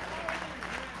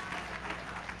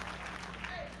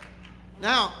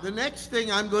 Now, the next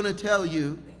thing I'm going to tell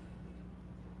you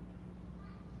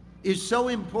is so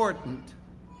important,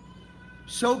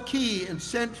 so key and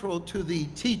central to the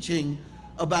teaching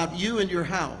about you and your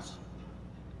house,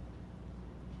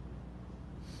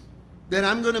 that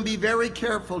I'm going to be very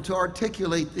careful to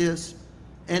articulate this,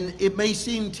 and it may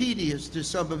seem tedious to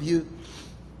some of you,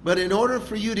 but in order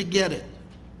for you to get it,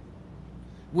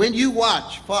 when you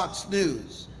watch Fox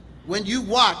News, when you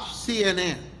watch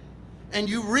CNN, and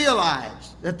you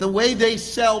realize that the way they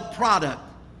sell product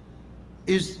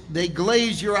is they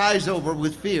glaze your eyes over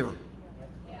with fear.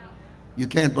 You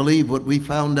can't believe what we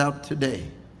found out today.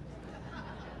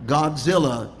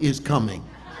 Godzilla is coming.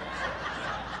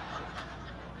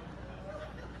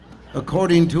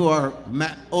 According to our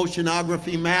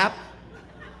oceanography map,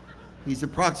 he's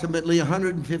approximately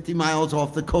 150 miles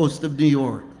off the coast of New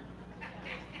York.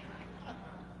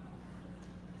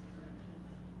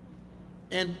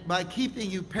 And by keeping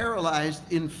you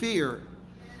paralyzed in fear,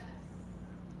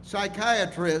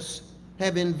 psychiatrists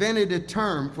have invented a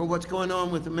term for what's going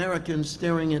on with Americans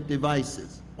staring at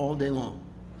devices all day long.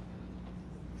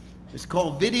 It's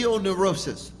called video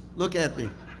neurosis. Look at me.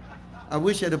 I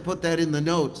wish I'd have put that in the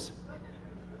notes.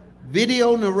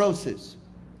 Video neurosis,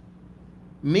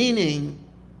 meaning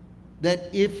that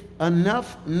if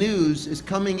enough news is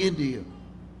coming into you,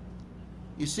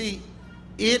 you see,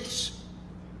 it's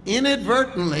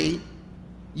inadvertently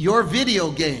your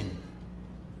video game.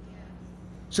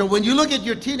 So when you look at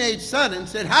your teenage son and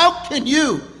said, how can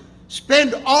you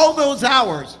spend all those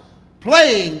hours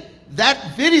playing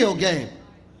that video game?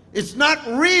 It's not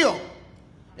real.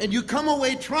 And you come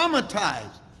away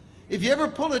traumatized. If you ever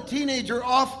pull a teenager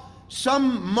off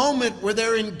some moment where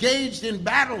they're engaged in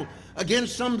battle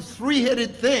against some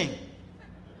three-headed thing,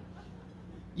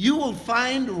 you will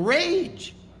find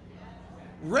rage.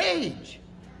 Rage.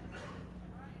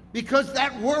 Because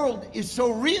that world is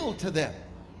so real to them.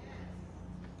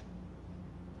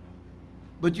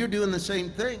 But you're doing the same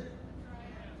thing.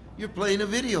 You're playing a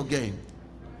video game.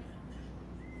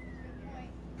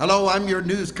 Hello, I'm your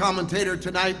news commentator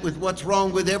tonight with What's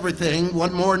Wrong with Everything.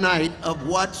 One more night of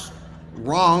What's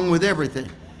Wrong with Everything.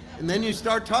 And then you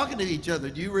start talking to each other.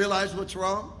 Do you realize what's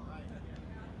wrong?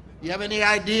 You have any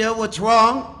idea what's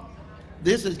wrong?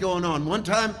 This is going on. One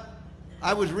time,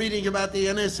 I was reading about the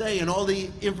NSA and all the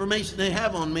information they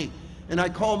have on me. And I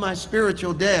called my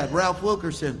spiritual dad, Ralph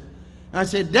Wilkerson. And I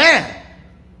said, Dad,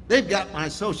 they've got my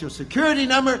social security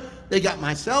number. They got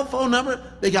my cell phone number.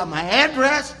 They got my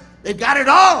address. They've got it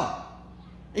all.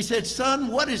 He said, son,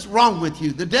 what is wrong with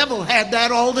you? The devil had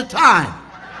that all the time.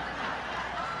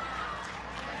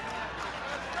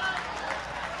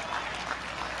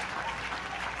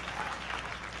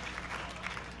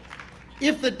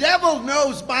 If the devil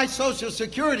knows my social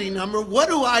security number, what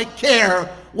do I care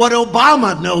what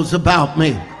Obama knows about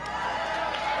me?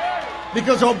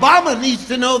 Because Obama needs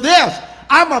to know this.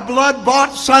 I'm a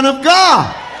blood-bought son of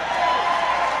God.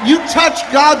 You touch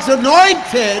God's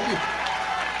anointed,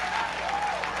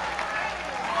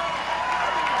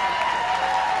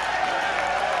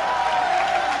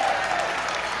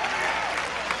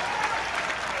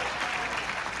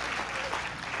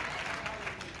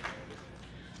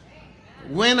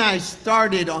 when I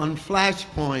started on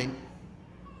Flashpoint,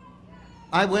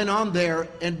 I went on there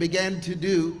and began to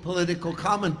do political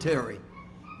commentary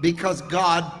because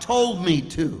God told me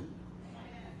to.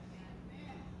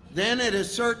 Then at a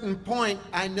certain point,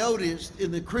 I noticed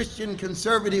in the Christian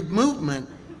conservative movement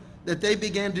that they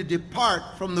began to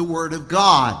depart from the Word of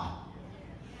God.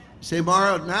 You say,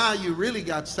 Mario, now you really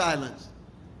got silenced.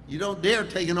 You don't dare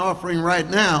take an offering right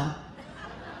now.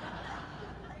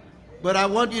 But I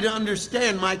want you to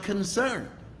understand my concern.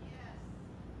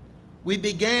 We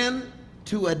began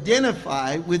to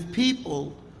identify with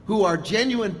people who are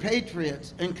genuine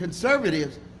patriots and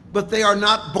conservatives, but they are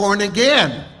not born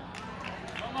again.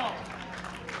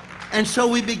 And so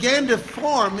we began to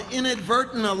form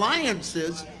inadvertent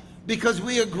alliances because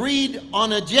we agreed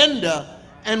on agenda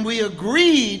and we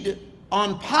agreed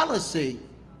on policy.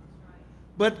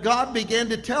 But God began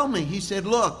to tell me, he said,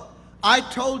 look, I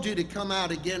told you to come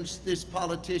out against this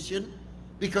politician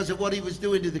because of what he was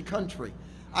doing to the country.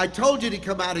 I told you to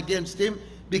come out against him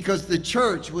because the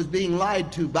church was being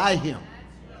lied to by him.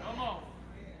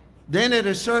 Then at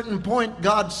a certain point,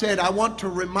 God said, I want to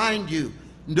remind you,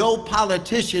 no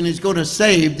politician is going to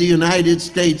save the United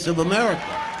States of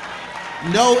America.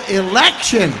 No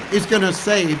election is going to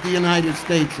save the United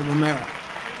States of America.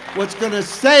 What's going to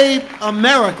save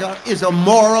America is a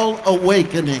moral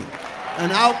awakening,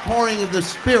 an outpouring of the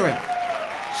Spirit.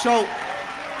 So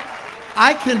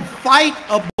I can fight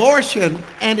abortion,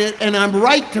 and I'm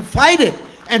right to fight it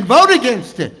and vote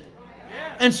against it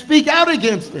and speak out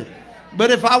against it.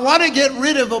 But if I want to get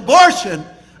rid of abortion,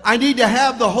 I need to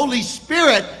have the Holy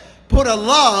Spirit put a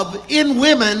love in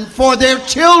women for their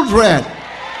children.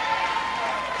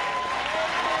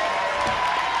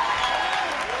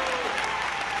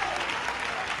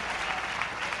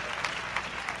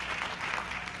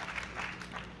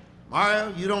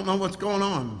 Mario, you don't know what's going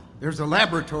on. There's a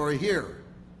laboratory here.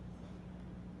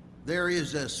 There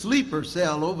is a sleeper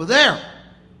cell over there.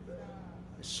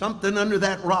 There's something under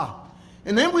that rock.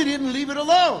 And then we didn't leave it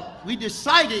alone. We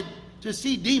decided to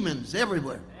see demons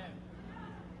everywhere.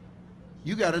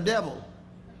 You got a devil.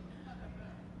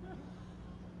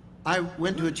 I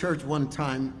went to a church one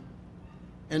time,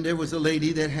 and there was a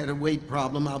lady that had a weight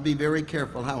problem. I'll be very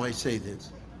careful how I say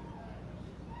this.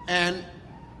 And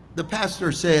the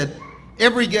pastor said,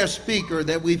 every guest speaker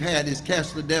that we've had has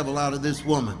cast the devil out of this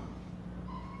woman.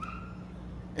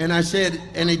 And I said,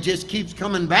 and it just keeps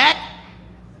coming back?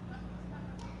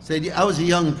 Said, I was a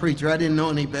young preacher. I didn't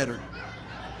know any better.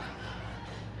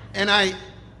 And I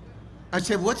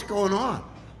said, what's going on?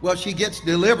 Well, she gets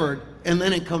delivered, and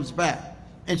then it comes back.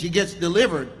 And she gets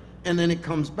delivered, and then it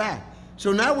comes back.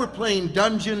 So now we're playing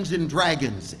Dungeons and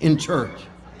Dragons in church.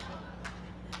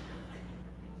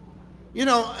 You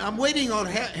know, I'm waiting on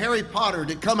Harry Potter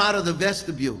to come out of the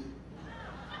vestibule.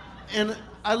 And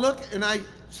I look, and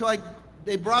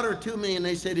they brought her to me, and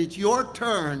they said, it's your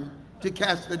turn to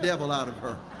cast the devil out of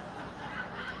her.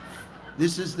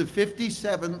 This is the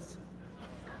 57th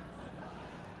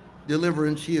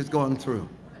deliverance she has gone through.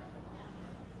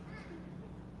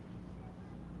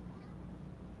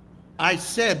 I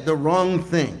said the wrong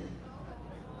thing.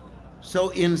 So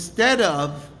instead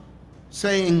of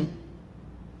saying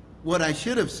what I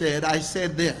should have said, I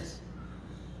said this: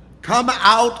 come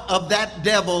out of that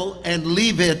devil and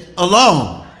leave it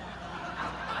alone.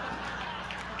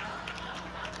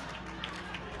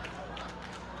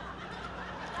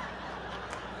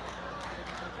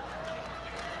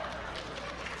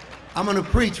 I'm going to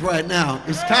preach right now.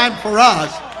 It's time for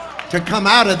us to come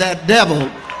out of that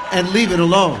devil and leave it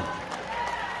alone.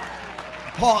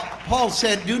 Paul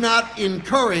said, do not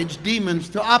encourage demons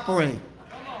to operate.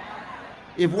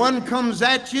 If one comes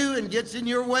at you and gets in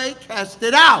your way, cast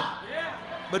it out.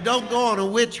 But don't go on a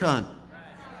witch hunt.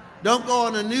 Don't go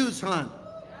on a news hunt.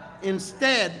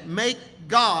 Instead, make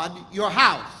God your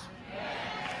house.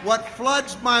 What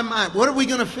floods my mind? What are we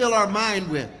going to fill our mind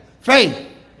with? Faith.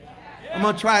 I'm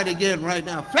going to try it again right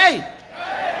now. Faith.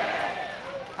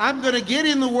 I'm going to get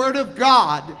in the Word of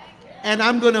God, and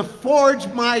I'm going to forge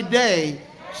my day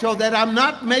so that I'm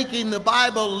not making the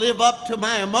Bible live up to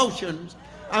my emotions.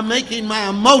 I'm making my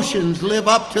emotions live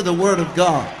up to the Word of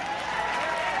God.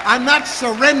 I'm not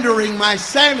surrendering my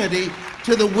sanity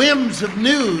to the whims of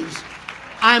news.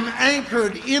 I'm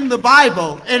anchored in the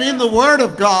Bible and in the Word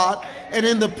of God and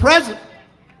in the present.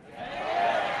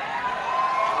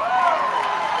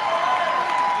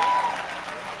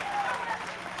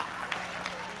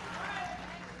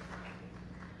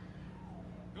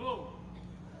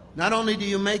 Not only do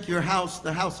you make your house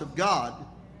the house of God,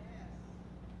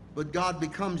 but God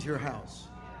becomes your house.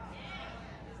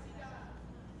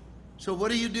 So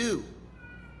what do?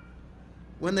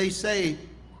 when they say,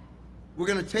 we're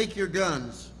going to take your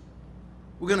guns,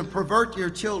 we're going to pervert your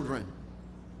children,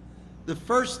 the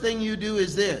first thing you do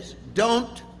is this: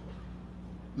 don't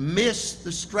miss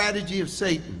the strategy of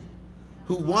Satan,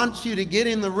 who wants you to get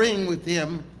in the ring with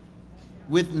him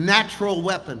with natural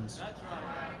weapons.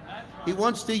 He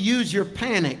wants to use your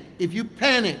panic. If you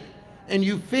panic and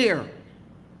you fear,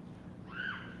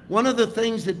 one of the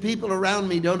things that people around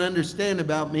me don't understand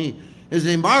about me is,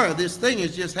 Mara, this thing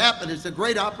has just happened. It's a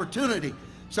great opportunity.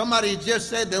 Somebody just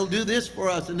said they'll do this for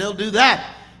us and they'll do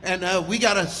that. And we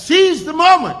got to seize the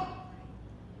moment.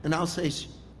 And I'll say,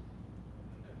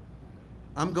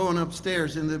 I'm going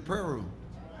upstairs into the prayer room.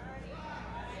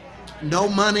 No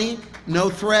money, no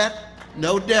threat,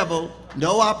 no devil,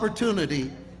 no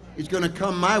opportunity is going to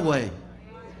come my way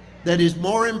that is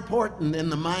more important than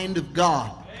the mind of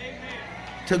God.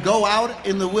 To go out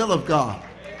in the will of God.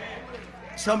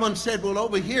 Someone said, well,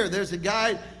 over here, there's a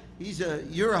guy,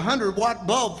 you're a 100-watt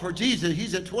bulb for Jesus.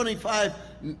 He's a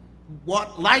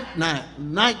 25-watt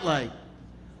night light.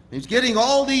 He's getting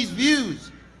all these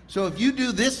views. So if you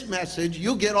do this message,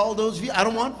 you'll get all those views. I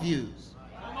don't want views.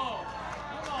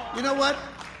 You know what?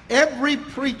 Every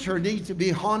preacher needs to be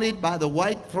haunted by the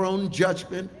white throne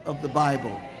judgment of the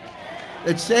Bible.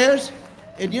 It says,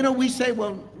 and you know, we say,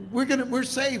 well, we're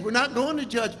saved. We're not going to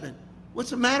judgment.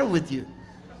 What's the matter with you?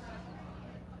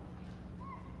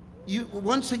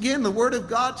 Once again, the Word of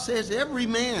God says every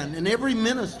man and every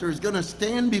minister is going to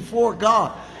stand before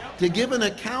God to give an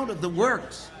account of the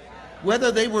works,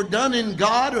 whether they were done in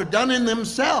God or done in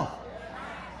themselves.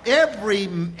 Every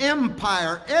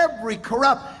empire, every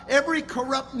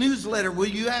corrupt newsletter where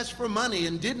you ask for money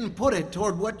and didn't put it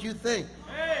toward what you think.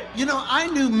 You know, I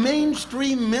knew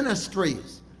mainstream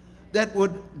ministries that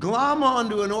would glom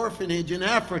onto an orphanage in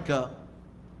Africa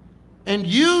and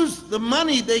use the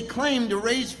money they claimed to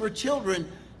raise for children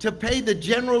to pay the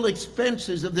general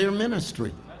expenses of their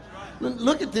ministry.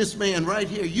 Look at this man right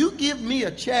here. You give me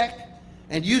a check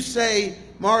and you say,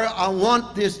 Mara, I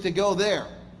want this to go there.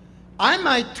 I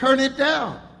might turn it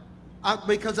down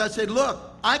because I said, look,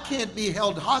 I can't be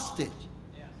held hostage.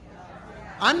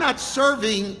 I'm not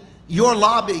serving your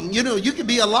lobbying. You know, you can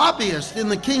be a lobbyist in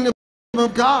the kingdom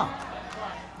of God.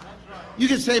 You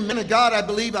can say, man of God, I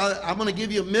believe I'm going to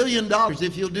give you $1 million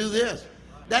if you'll do this.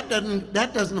 That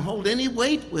doesn't hold any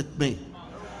weight with me,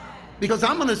 because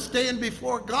I'm going to stand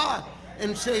before God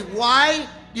and say, why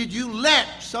did you let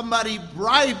somebody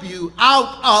bribe you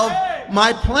out of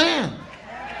my plan?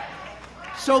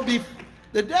 So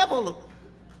the devil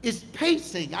is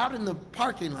pacing out in the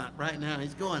parking lot right now.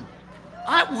 He's going,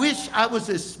 I wish I was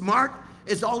as smart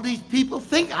as all these people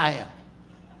think I am.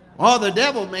 Oh, the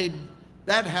devil made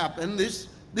that happen. This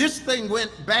thing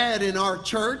went bad in our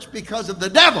church because of the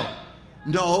devil.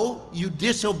 No, you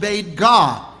disobeyed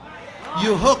God.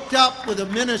 You hooked up with a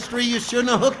ministry you shouldn't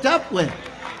have hooked up with.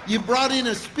 You brought in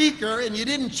a speaker and you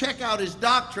didn't check out his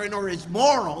doctrine or his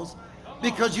morals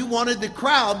because you wanted the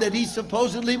crowd that he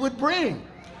supposedly would bring.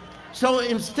 So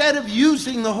instead of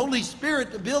using the Holy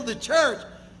Spirit to build the church,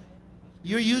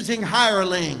 you're using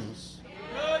hirelings.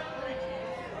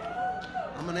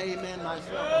 I'm an amen myself.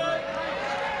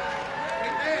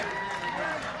 Amen.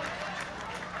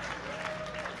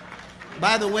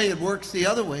 By the way, it works the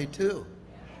other way too.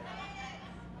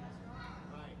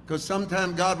 Because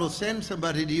sometimes God will send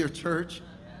somebody to your church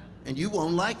and you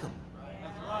won't like them.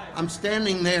 I'm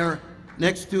standing there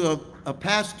next to a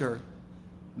pastor,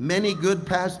 many good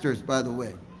pastors, by the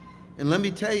way. And let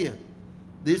me tell you,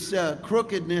 this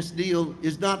crookedness deal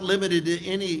is not limited to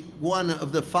any one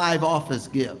of the 5 office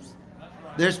gifts.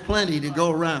 There's plenty to go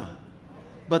around.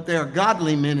 But there are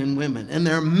godly men and women, and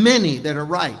there are many that are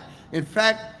right. In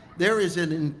fact, there is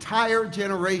an entire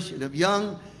generation of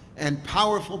young and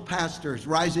powerful pastors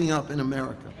rising up in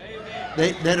America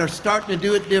that are starting to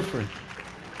do it different.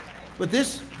 But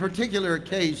this particular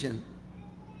occasion,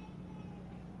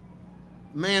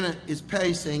 man is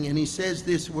pacing and he says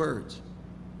these words: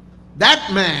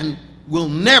 that man will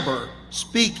never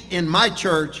speak in my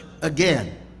church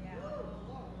again.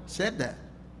 Said that.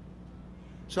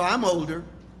 So I'm older.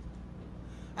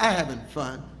 I'm having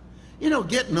fun. You know,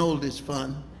 getting old is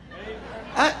fun.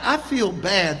 I feel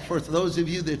bad for those of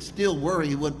you that still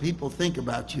worry what people think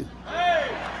about you.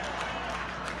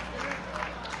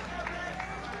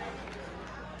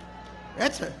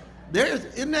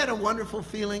 Isn't that a wonderful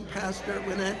feeling, Pastor,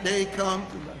 when that day comes?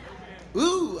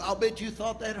 Ooh, I'll bet you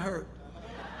thought that hurt.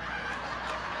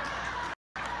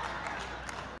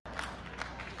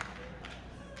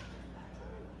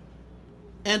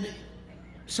 And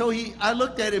so I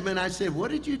looked at him and I said,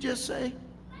 what did you just say?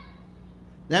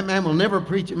 That man will never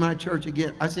preach in my church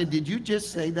again. I said, did you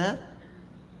just say that?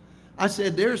 I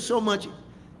said, there's so much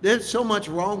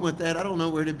wrong with that, I don't know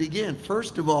where to begin.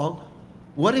 First of all,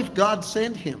 what if God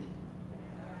sent him?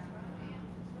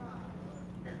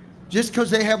 Just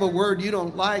because they have a word you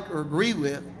don't like or agree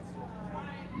with,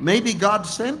 maybe God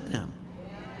sent them.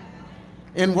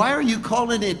 And why are you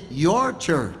calling it your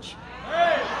church?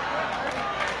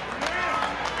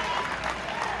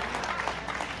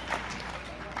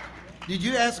 Did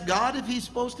you ask God if he's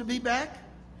supposed to be back?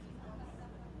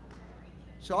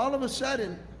 So all of a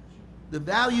sudden, the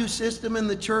value system in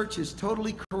the church is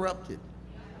totally corrupted.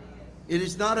 It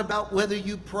is not about whether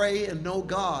you pray and know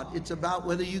God. It's about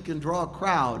whether you can draw a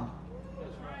crowd.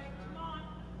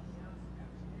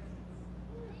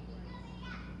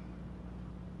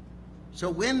 So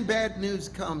when bad news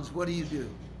comes, what do you do?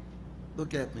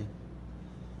 Look at me.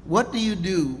 What do you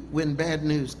do when bad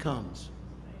news comes?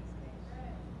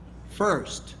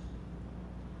 First,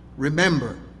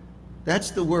 remember. That's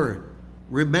the word.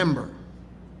 Remember.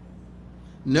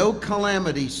 No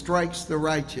calamity strikes the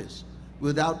righteous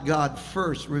without God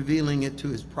first revealing it to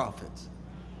his prophets.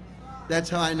 That's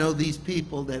how I know these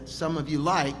people that some of you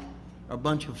like are a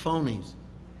bunch of phonies.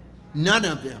 None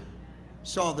of them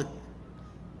saw the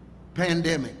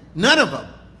pandemic. None of them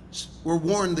were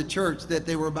warned the church that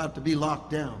they were about to be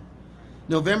locked down.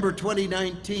 November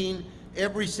 2019,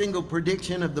 every single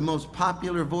prediction of the most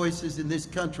popular voices in this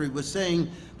country was saying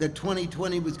that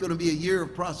 2020 was going to be a year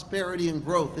of prosperity and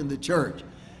growth in the church.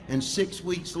 And 6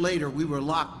 weeks later, we were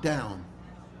locked down.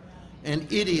 And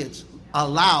idiots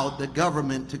allowed the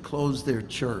government to close their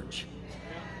church.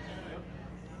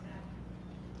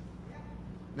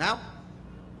 Now,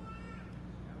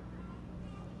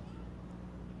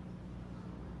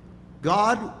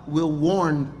 God will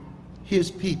warn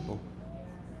his people.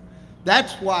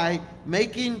 That's why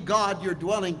making God your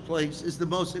dwelling place is the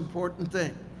most important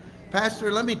thing.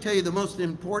 Pastor, let me tell you, the most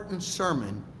important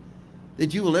sermon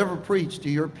that you will ever preach to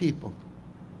your people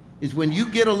is when you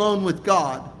get alone with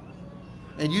God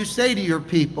and you say to your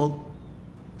people,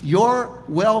 your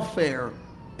welfare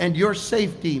and your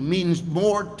safety means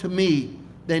more to me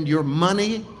than your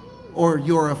money or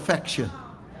your affection.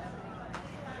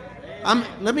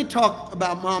 Let me talk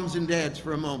about moms and dads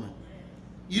for a moment.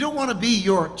 You don't want to be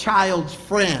your child's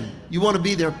friend. You want to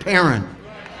be their parent.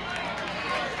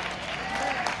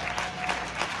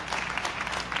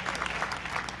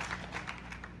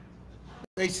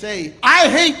 They say, I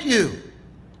hate you.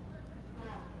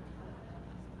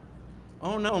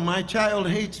 Oh no, my child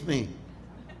hates me.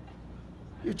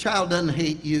 Your child doesn't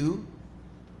hate you.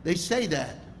 They say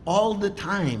that all the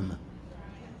time.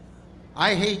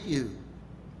 I hate you.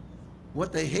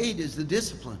 What they hate is the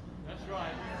discipline. That's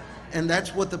right. And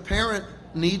that's what the parent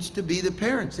needs to be. The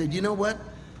parent said, you know what?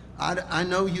 I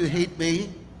know you hate me,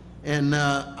 and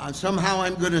somehow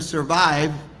I'm going to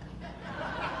survive.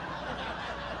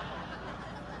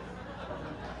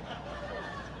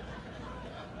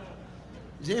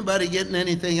 Is anybody getting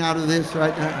anything out of this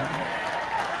right now?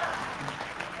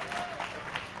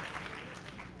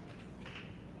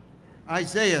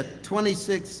 Isaiah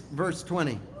 26, verse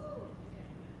 20.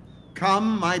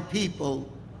 Come, my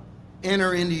people,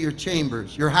 enter into your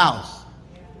chambers, your house,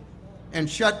 and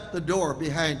shut the door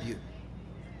behind you.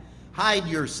 Hide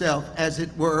yourself, as it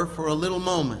were, for a little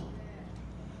moment,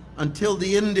 until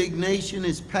the indignation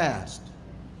is past.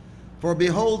 For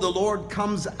behold, the Lord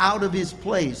comes out of his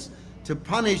place to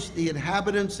punish the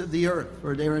inhabitants of the earth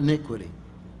for their iniquity.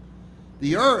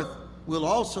 The earth will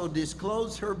also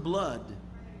disclose her blood,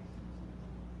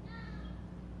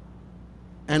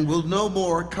 and will no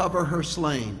more cover her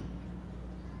slain.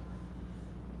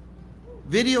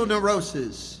 Video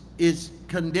neurosis is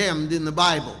condemned in the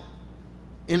Bible.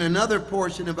 In another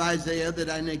portion of Isaiah that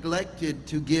I neglected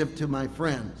to give to my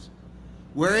friends,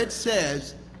 where it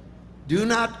says, do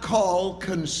not call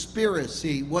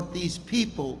conspiracy what these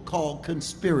people call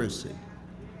conspiracy.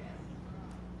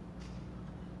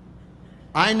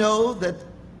 I know that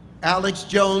Alex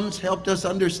Jones helped us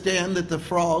understand that the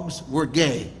frogs were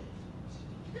gay.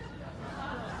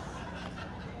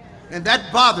 And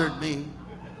that bothered me,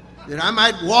 that I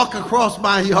might walk across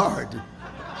my yard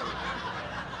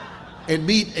and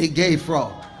meet a gay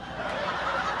frog.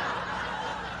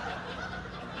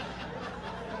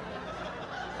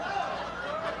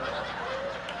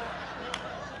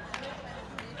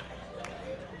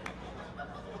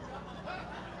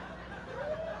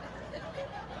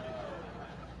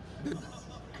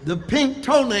 The pink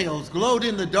toenails glowed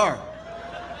in the dark.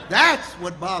 That's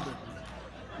what bothered me.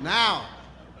 Now,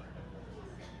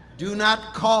 do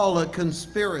not call a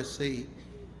conspiracy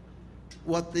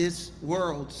what this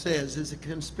world says is a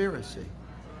conspiracy.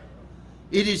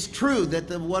 It is true that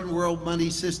the one world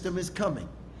money system is coming.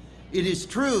 It is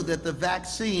true that the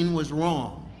vaccine was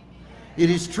wrong. It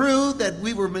is true that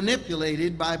we were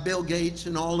manipulated by Bill Gates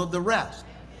and all of the rest.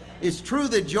 It's true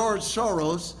that George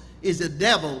Soros is a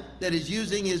devil that is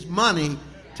using his money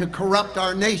to corrupt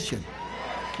our nation.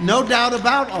 No doubt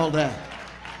about all that.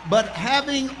 But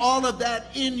having all of that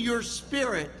in your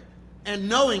spirit and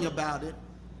knowing about it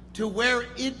to where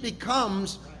it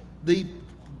becomes the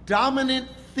dominant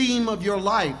theme of your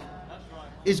life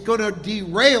is going to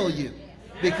derail you.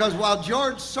 Because while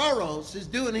George Soros is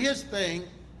doing his thing,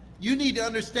 you need to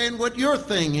understand what your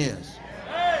thing is.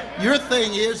 Your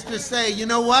thing is to say, you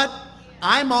know what?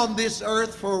 I'm on this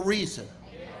earth for a reason.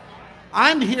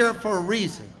 I'm here for a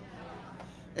reason.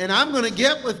 And I'm going to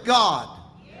get with God.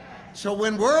 So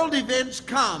when world events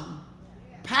come,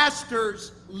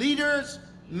 pastors, leaders,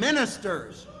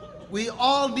 ministers, we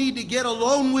all need to get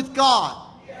alone with God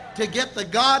to get the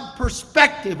God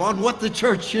perspective on what the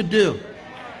church should do.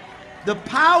 The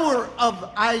power of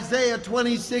Isaiah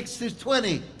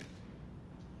 26:20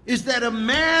 is that a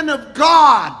man of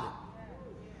God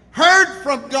heard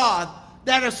from God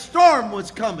that a storm was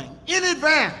coming in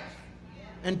advance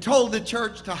and told the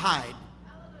church to hide.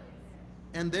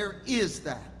 And there is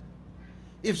that.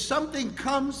 If something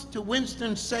comes to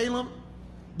Winston-Salem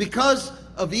because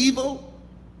of evil,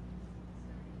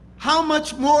 how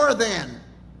much more then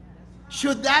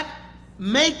should that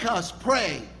make us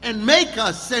pray and make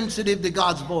us sensitive to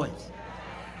God's voice?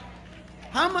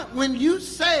 How much, when you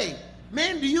say,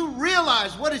 man, do you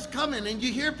realize what is coming? And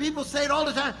you hear people say it all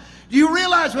the time. Do you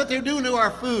realize what they're doing to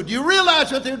our food? Do you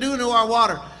realize what they're doing to our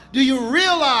water? Do you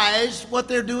realize what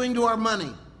they're doing to our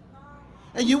money?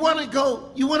 And you want to go,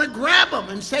 you want to grab them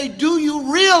and say, do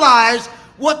you realize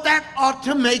what that ought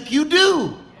to make you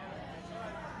do?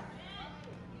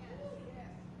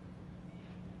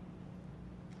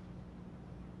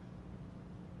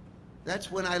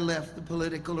 That's when I left the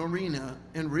political arena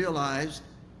and realized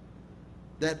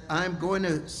that I'm going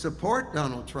to support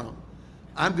Donald Trump.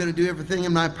 I'm going to do everything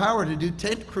in my power to do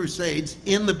tent crusades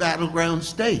in the battleground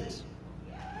states.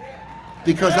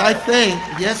 Because I think,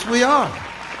 yes, we are.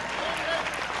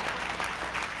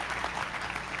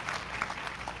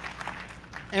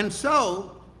 And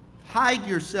so, hide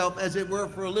yourself, as it were,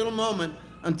 for a little moment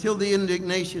until the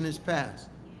indignation is past.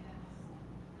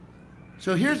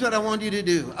 So here's what I want you to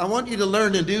do. I want you to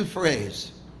learn a new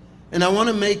phrase. And I want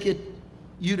to make it,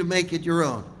 you to make it your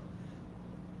own.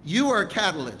 You are a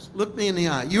catalyst. Look me in the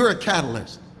eye. You're a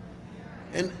catalyst.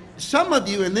 And some of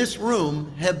you in this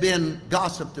room have been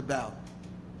gossiped about,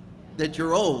 that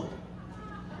you're old.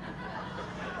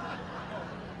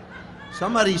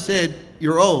 Somebody said,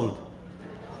 you're old.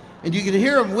 And you can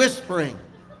hear them whispering.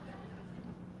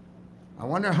 I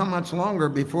wonder how much longer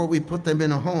before we put them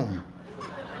in a home.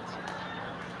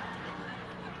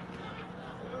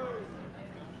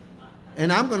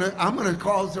 And I'm gonna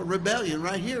cause a rebellion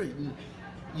right here.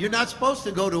 You're not supposed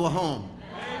to go to a home.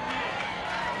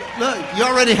 Look, you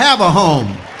already have a home.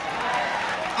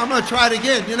 I'm gonna try it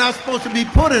again. You're not supposed to be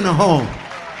put in a home.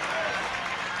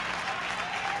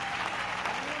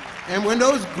 And when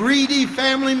those greedy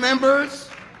family members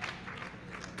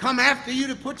come after you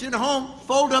to put you in a home,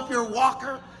 fold up your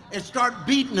walker and start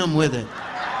beating them with it.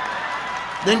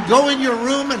 Then go in your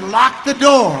room and lock the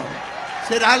door.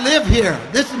 Said, I live here.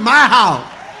 This is my house.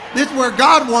 This is where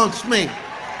God wants me.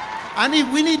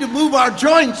 We need to move our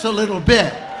joints a little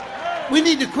bit. We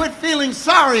need to quit feeling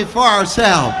sorry for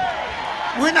ourselves.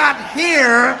 We're not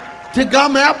here to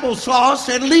gum applesauce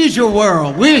at Leisure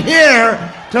World. We're here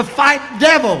to fight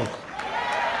devils.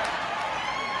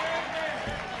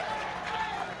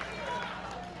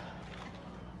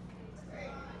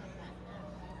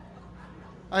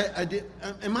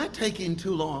 Am I taking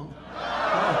too long?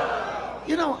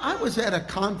 You know, I was at a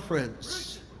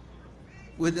conference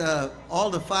with all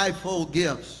the fivefold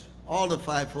gifts. All the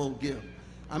fivefold gifts.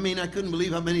 I mean, I couldn't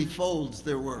believe how many folds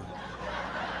there were.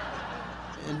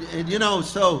 And you know,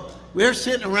 so we're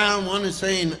sitting around, one is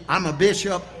saying, I'm a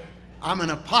bishop, I'm an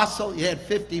apostle. You had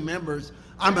 50 members.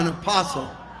 I'm an apostle.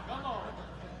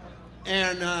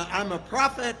 And I'm a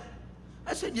prophet.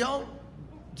 I said, yo,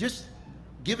 just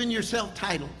giving yourself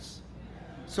titles.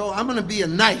 So I'm going to be a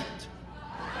knight.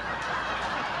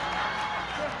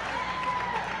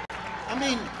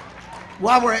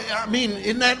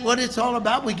 Isn't that what it's all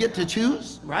about? We get to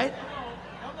choose, right?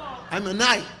 I'm a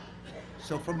knight.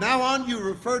 So from now on, you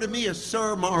refer to me as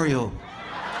Sir Mario.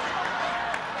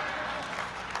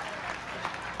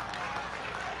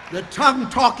 The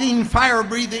tongue-talking,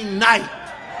 fire-breathing knight.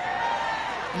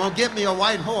 I'm going to get me a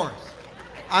white horse.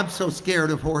 I'm so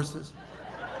scared of horses.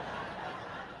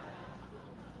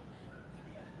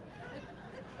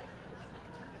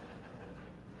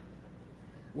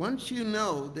 Once you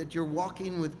know that you're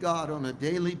walking with God on a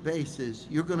daily basis,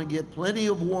 you're going to get plenty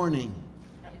of warning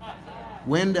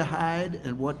when to hide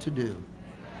and what to do.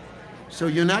 So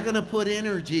you're not going to put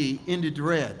energy into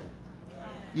dread.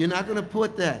 You're not going to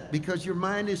put that because your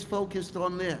mind is focused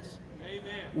on this.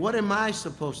 Amen. What am I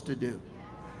supposed to do?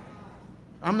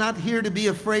 I'm not here to be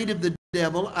afraid of the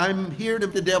devil. I'm here to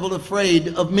be the devil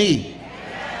afraid of me.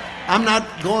 I'm not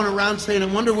going around saying, I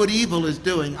wonder what evil is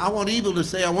doing. I want evil to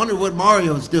say, I wonder what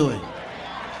Mario's doing.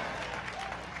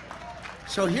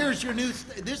 So here's your new,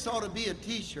 this ought to be a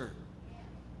t-shirt.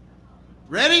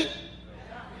 Ready?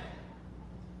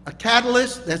 A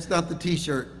catalyst, that's not the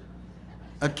t-shirt.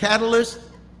 A catalyst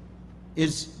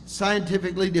is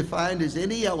scientifically defined as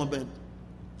any element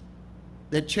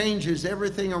that changes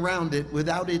everything around it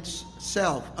without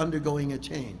itself undergoing a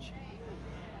change.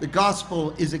 The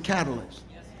gospel is a catalyst.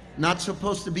 Not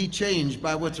supposed to be changed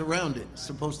by what's around it. It's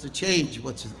supposed to change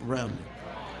what's around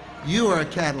it. You are a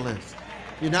catalyst.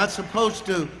 You're not supposed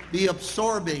to be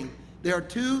absorbing. There are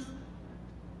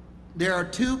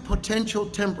two potential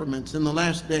temperaments in the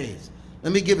last days.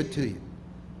 Let me give it to you.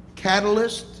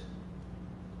 Catalyst,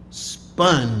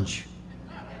 sponge.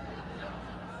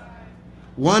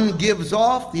 One gives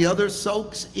off, the other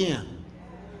soaks in.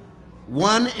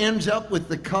 One ends up with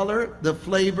the color, the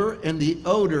flavor, and the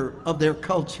odor of their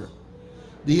culture.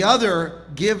 The other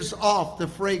gives off the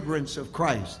fragrance of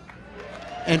Christ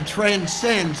and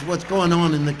transcends what's going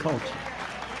on in the culture.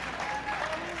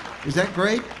 Is that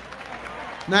great?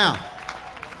 Now,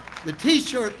 the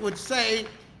t-shirt would say,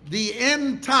 the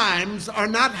end times are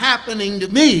not happening to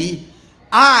me,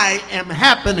 I am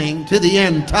happening to the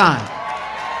end time.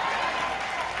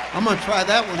 I'm going to try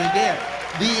that one again.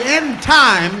 The end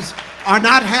times are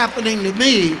not happening to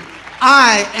me,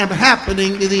 I am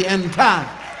happening to the end time.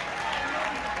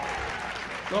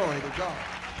 Glory to God.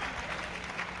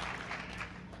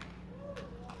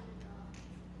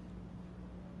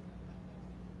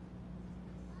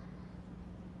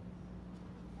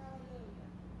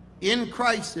 In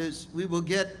crisis, we will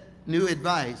get new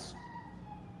advice.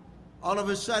 All of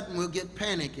a sudden, we'll get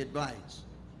panic advice.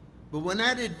 But when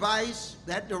that advice,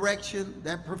 that direction,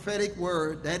 that prophetic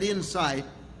word, that insight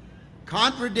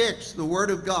contradicts the Word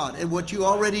of God and what you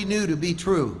already knew to be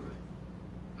true,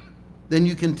 then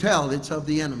you can tell it's of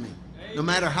the enemy. No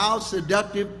matter how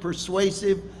seductive,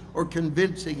 persuasive, or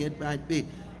convincing it might be.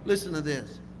 Listen to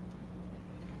this.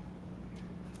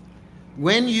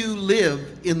 When you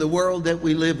live in the world that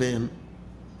we live in,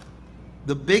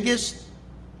 the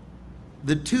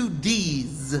two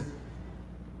D's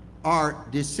are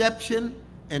deception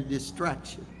and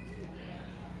distraction.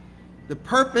 The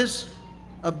purpose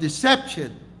of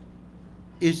deception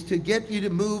is to get you to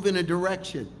move in a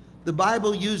direction. The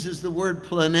Bible uses the word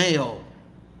planeo.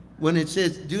 When it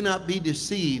says, do not be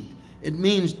deceived, it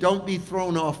means don't be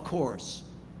thrown off course.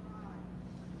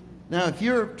 Now, if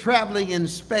you're traveling in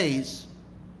space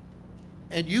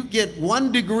and you get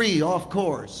 1 degree off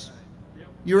course,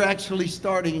 you're actually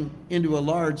starting into a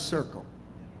large circle.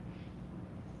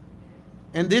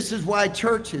 And this is why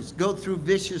churches go through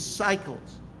vicious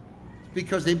cycles,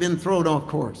 because they've been thrown off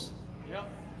course. Yep.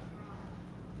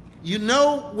 You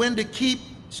know when to keep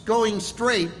going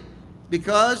straight,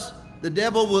 because the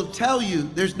devil will tell you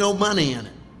there's no money in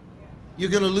it.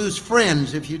 You're going to lose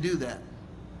friends if you do that.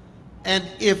 And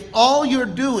if all you're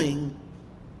doing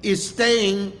is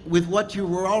staying with what you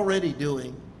were already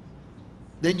doing,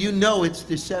 then you know it's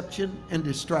deception and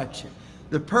distraction.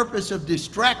 The purpose of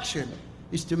distraction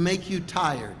is to make you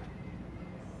tired.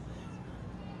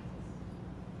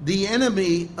 The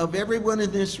enemy of everyone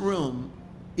in this room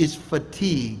is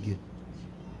fatigue.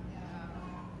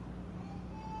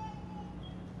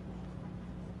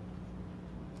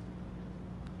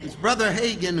 It's Brother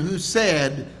Hagin who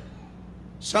said,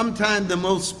 sometimes the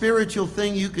most spiritual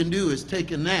thing you can do is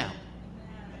take a nap.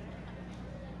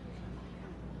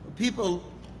 People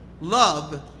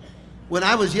love, when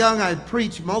I was young, I'd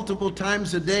preach multiple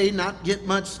times a day, not get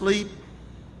much sleep.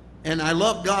 And I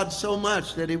loved God so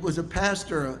much that it was a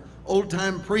pastor, an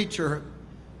old-time preacher,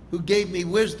 who gave me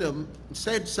wisdom,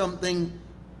 said something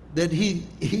that he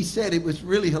said, it was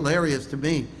really hilarious to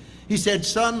me. He said,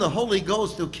 son, the Holy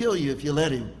Ghost will kill you if you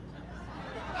let him.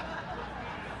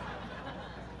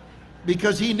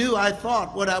 Because he knew I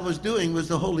thought what I was doing was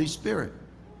the Holy Spirit.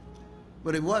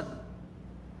 But it wasn't.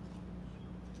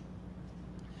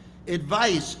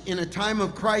 Advice in a time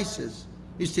of crisis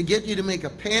is to get you to make a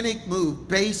panic move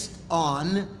based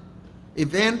on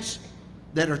events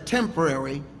that are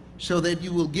temporary, so that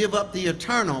you will give up the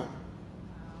eternal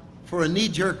for a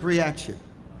knee-jerk reaction.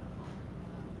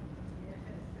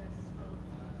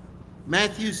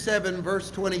 Matthew 7,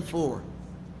 verse 24.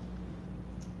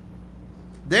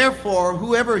 Therefore,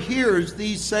 whoever hears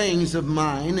these sayings of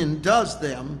mine and does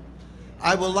them,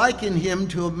 I will liken him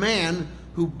to a man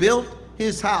who built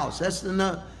his house. This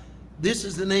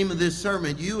is the name of this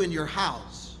sermon, you and your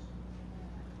house.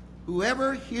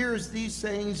 Whoever hears these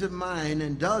sayings of mine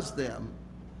and does them,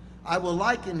 I will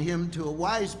liken him to a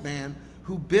wise man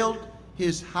who built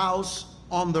his house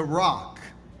on the rock.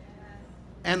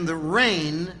 And the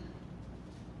rain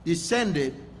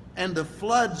descended, and the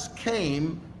floods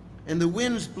came, and the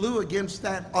winds blew against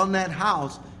on that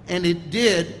house, and it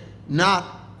did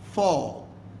not fall,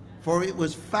 for it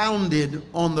was founded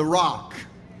on the rock.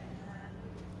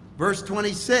 Verse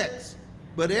 26,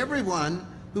 but everyone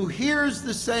who hears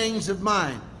the sayings of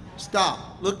mine,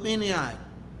 stop, look me in the eye.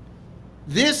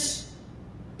 This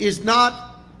is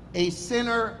not a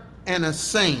sinner and a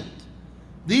saint.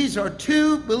 These are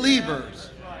two believers.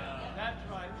 That's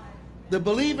right. The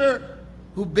believer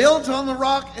who builds on the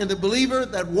rock and the believer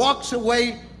that walks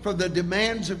away from the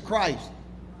demands of Christ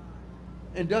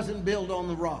and doesn't build on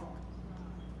the rock.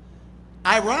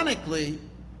 Ironically,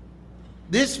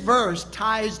 this verse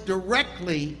ties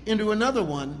directly into another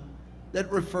one that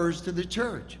refers to the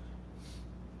church.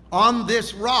 On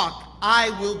this rock I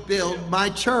will build my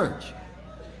church.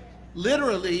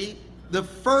 Literally, the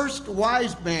first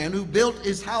wise man who built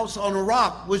his house on a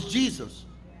rock was Jesus.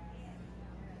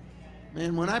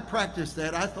 Man, when I practiced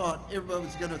that, I thought everybody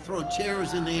was going to throw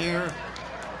chairs in the air.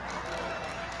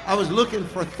 I was looking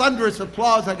for thunderous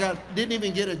applause. Didn't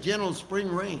even get a gentle spring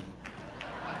rain.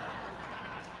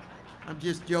 I'm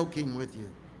just joking with you.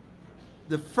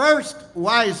 The first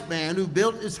wise man who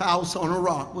built his house on a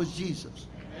rock was Jesus.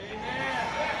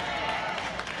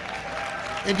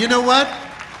 And you know what?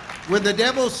 When the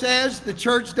devil says the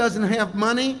church doesn't have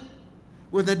money,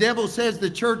 when the devil says the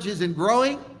church isn't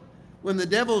growing, when the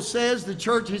devil says the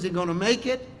church isn't going to make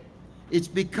it, it's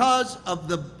because of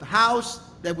the house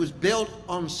that was built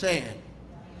on sand.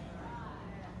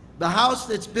 The house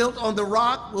that's built on the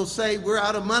rock will say, we're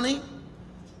out of money,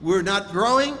 we're not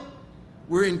growing,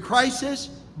 we're in crisis,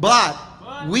 but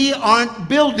we aren't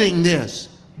building this.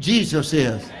 Jesus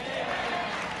is.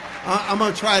 I'm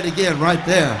going to try it again right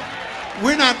there.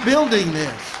 We're not building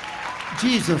this.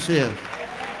 Jesus is.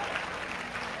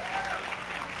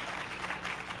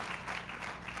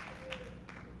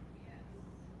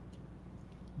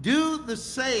 Do the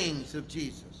sayings of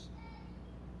Jesus.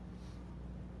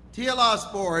 T.L.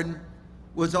 Osborne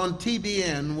was on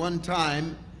TBN one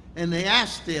time, and they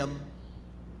asked him,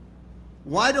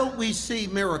 why don't we see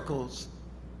miracles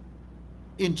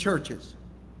in churches?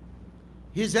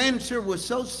 His answer was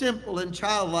so simple and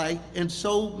childlike and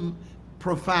so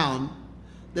profound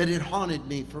that it haunted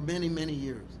me for many, many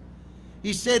years.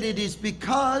 He said, it is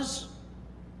because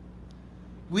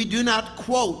we do not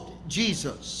quote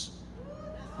Jesus.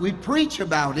 We preach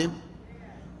about him,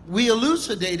 we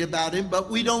elucidate about him, but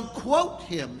we don't quote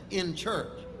him in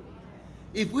church.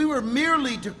 If we were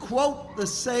merely to quote the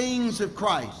sayings of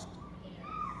Christ.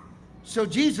 So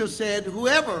Jesus said,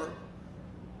 whoever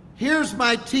hears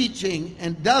my teaching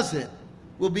and does it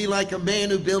will be like a man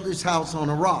who built his house on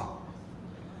a rock.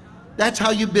 That's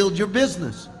how you build your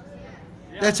business.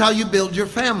 That's how you build your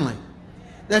family.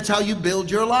 That's how you build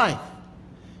your life.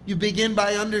 You begin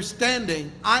by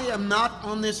understanding, I am not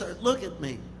on this earth. Look at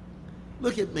me.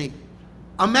 Look at me.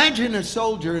 Imagine a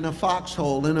soldier in a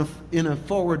foxhole in a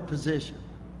forward position.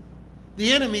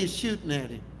 The enemy is shooting at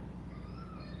him.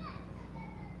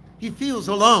 He feels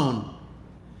alone.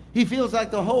 He feels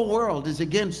like the whole world is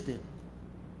against him.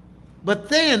 But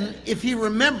then, if he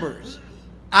remembers,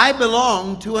 I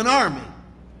belong to an army.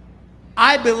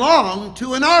 I belong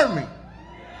to an army.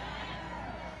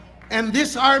 And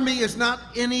this army is not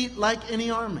like any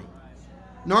army.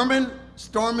 Norman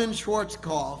Stormin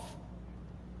Schwarzkopf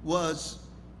was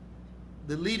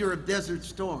the leader of Desert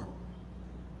Storm.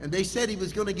 And they said he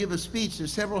was going to give a speech to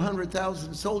several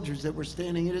 100,000 soldiers that were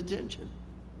standing at attention.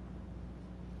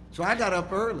 So I got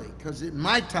up early, because in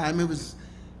my time it was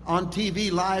on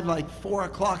TV live like 4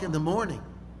 o'clock in the morning.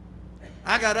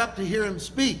 I got up to hear him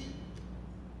speak.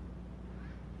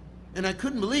 And I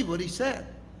couldn't believe what he said.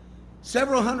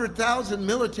 Several 100,000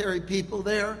 military people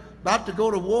there about to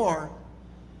go to war.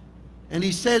 And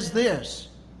he says this: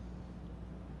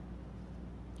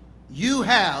 you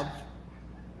have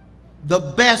the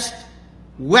best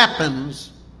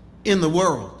weapons in the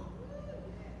world.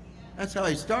 That's how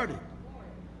he started.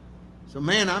 So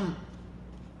man,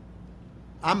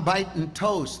 I'm biting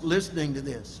toast listening to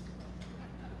this.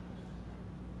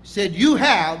 He said, you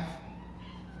have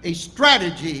a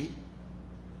strategy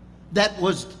that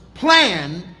was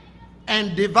planned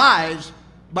and devised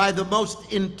by the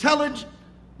most intelligent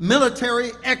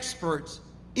military experts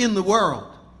in the world.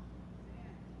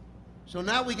 So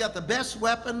now we got the best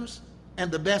weapons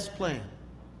and the best plan.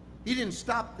 He didn't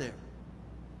stop there.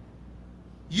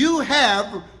 You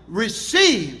have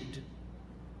received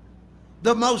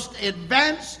the most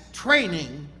advanced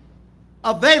training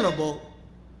available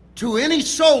to any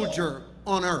soldier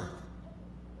on earth.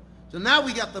 So now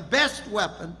we got the best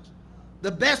weapons,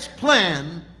 the best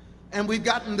plan, and we've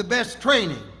gotten the best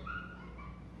training.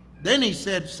 Then he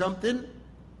said something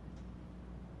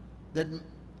that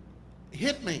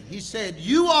hit me. He said,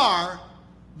 you are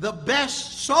the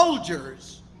best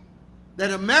soldiers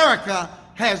that America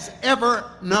has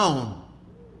ever known.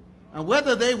 And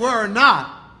whether they were or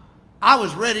not, I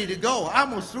was ready to go. I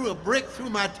almost threw a brick through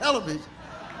my television.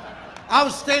 I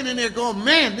was standing there going,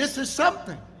 man, this is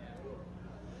something.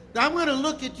 Now, I'm going to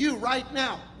look at you right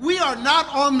now. We are not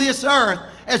on this earth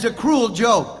as a cruel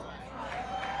joke.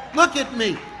 Look at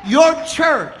me. Your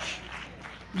church,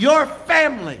 your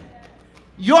family,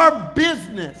 your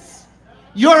business,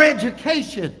 your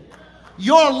education,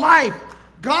 your life.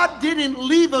 God didn't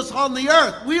leave us on the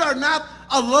earth. We are not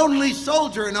a lonely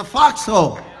soldier in a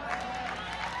foxhole.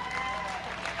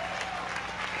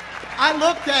 I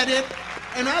looked at it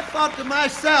and I thought to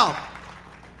myself,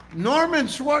 Norman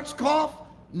Schwarzkopf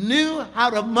knew how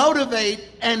to motivate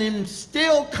and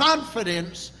instill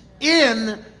confidence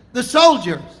in the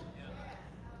soldiers.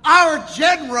 Our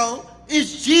general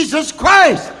is Jesus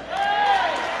Christ.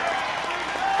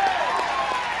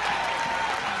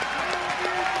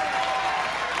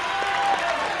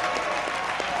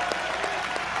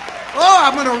 Oh,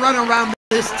 I'm going to run around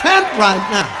this tent right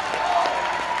now.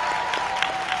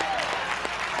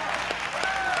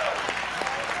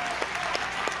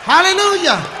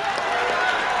 Hallelujah.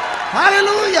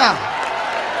 Hallelujah.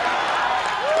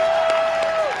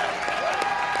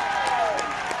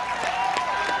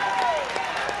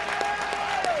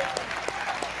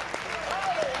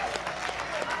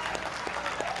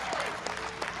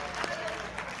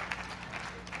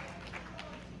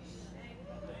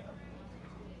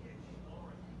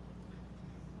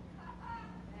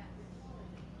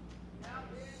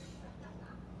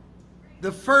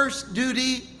 The first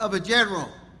duty of a general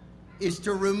is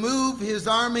to remove his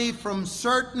army from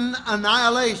certain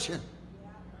annihilation.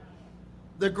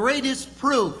 The greatest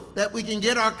proof that we can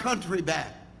get our country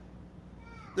back.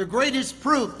 The greatest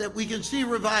proof that we can see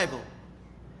revival.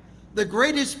 The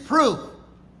greatest proof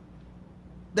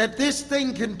that this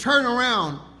thing can turn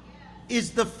around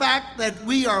is the fact that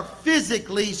we are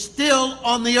physically still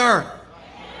on the earth.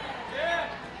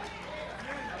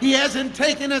 He hasn't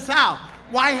taken us out.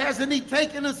 Why hasn't he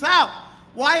taken us out?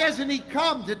 Why hasn't he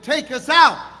come to take us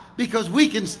out? Because we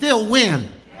can still win.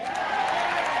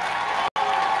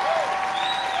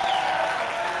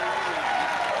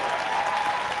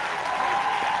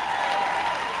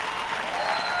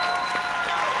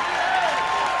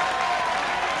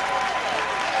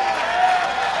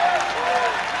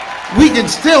 We can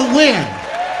still win.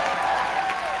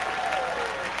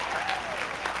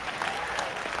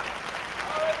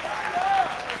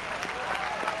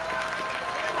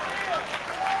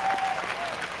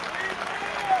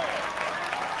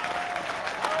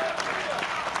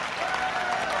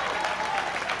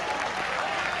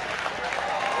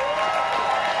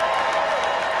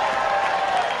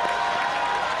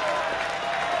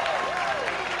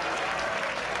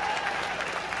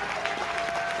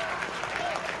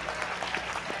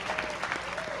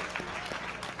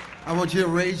 I want you to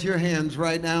raise your hands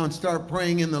right now and start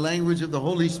praying in the language of the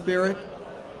Holy Spirit.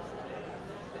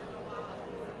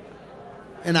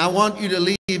 And I want you to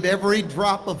leave every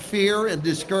drop of fear and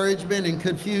discouragement and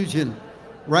confusion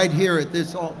right here at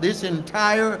this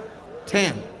entire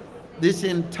tent. This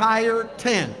entire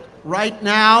tent right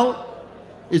now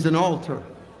is an altar.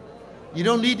 You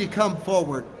don't need to come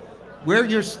forward. Where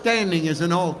you're standing is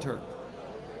an altar.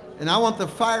 And I want the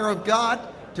fire of God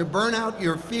to burn out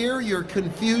your fear, your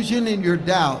confusion, and your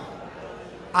doubt.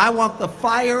 I want the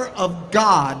fire of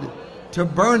God to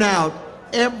burn out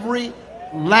every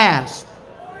last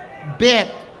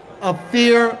bit of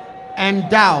fear and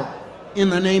doubt in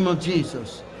the name of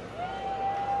Jesus.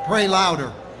 Pray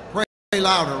louder. Pray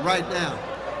louder right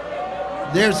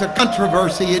now. There's a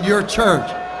controversy in your church.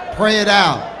 Pray it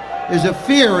out. There's a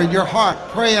fear in your heart.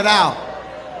 Pray it out.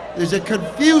 There's a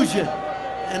confusion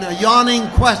and a yawning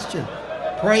question.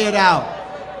 Pray it out.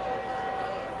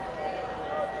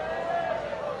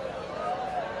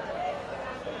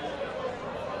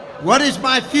 What does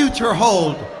my future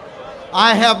hold?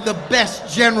 I have the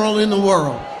best general in the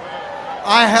world.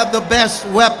 I have the best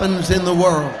weapons in the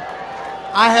world.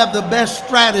 I have the best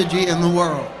strategy in the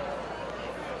world.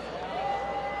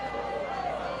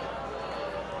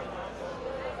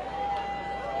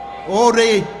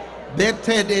 Ore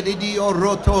bete de di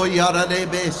oroto yara de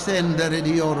besendere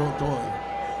di oroto.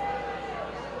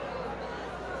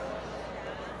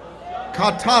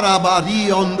 Katara badi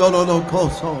ondolo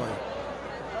koso.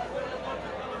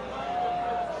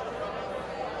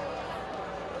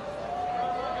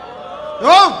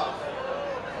 Oh!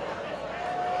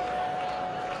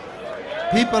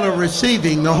 People are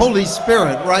receiving the Holy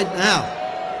Spirit right now.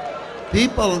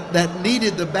 People that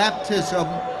needed the baptism,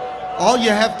 all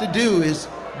you have to do is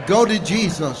go to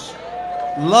Jesus,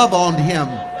 love on Him.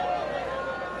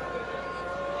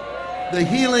 The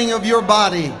healing of your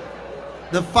body,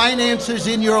 the finances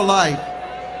in your life,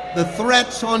 the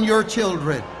threats on your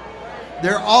children,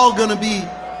 they're all going to be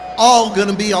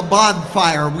a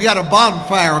bonfire. We got a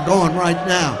bonfire going right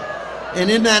now. And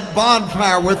in that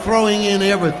bonfire, we're throwing in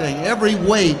everything, every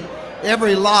weight,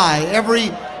 every lie,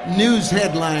 every news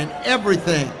headline,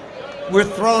 everything. We're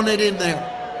throwing it in there.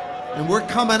 And we're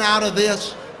coming out of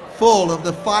this full of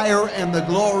the fire and the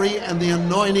glory and the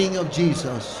anointing of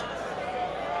Jesus.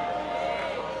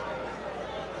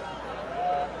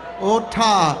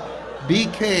 Ota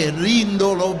bike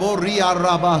rindolo boria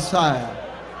rabasaya.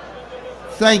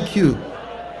 Thank you.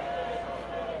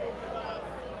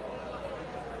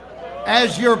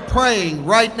 As you're praying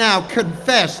right now,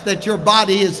 confess that your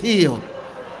body is healed.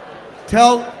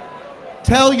 Tell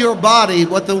your body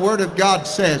what the Word of God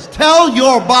says. Tell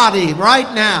your body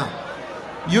right now.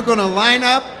 You're going to line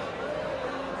up.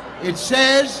 It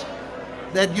says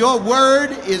that your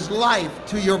word is life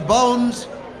to your bones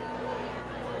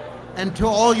and to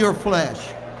all your flesh.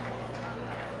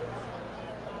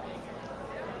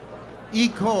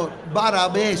 Iko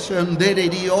barabeshan dere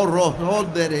di oro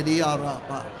hodere di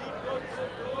arapa.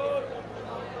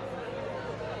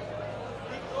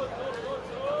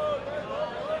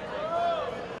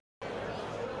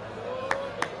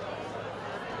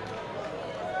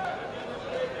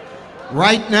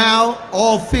 Right now,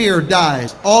 all fear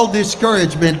dies, all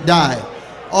discouragement dies,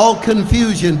 all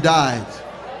confusion dies.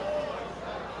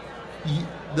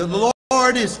 The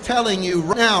Lord is telling you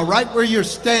right now, right where you're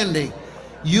standing,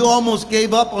 you almost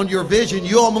gave up on your vision,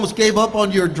 you almost gave up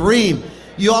on your dream,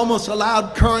 you almost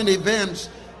allowed current events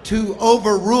to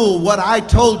overrule what I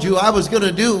told you I was going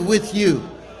to do with you.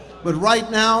 But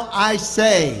right now, I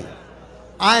say,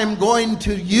 I am going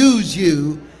to use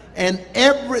you. And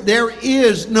there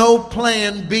is no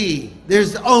plan B.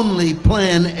 There's only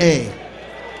plan A.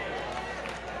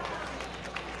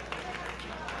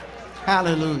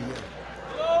 Hallelujah.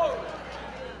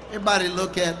 Everybody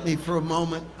look at me for a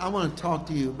moment. I want to talk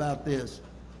to you about this.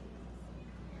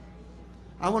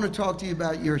 I want to talk to you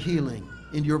about your healing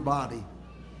in your body.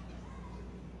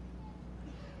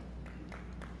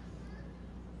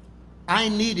 I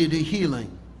needed a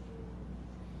healing.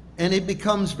 And it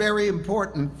becomes very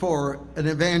important for an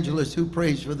evangelist who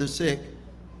prays for the sick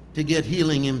to get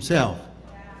healing himself.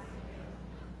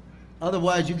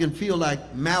 Otherwise, you can feel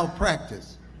like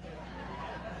malpractice.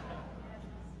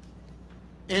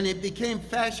 And it became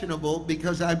fashionable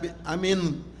because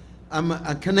I'm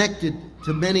connected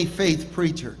to many faith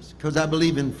preachers because I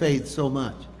believe in faith so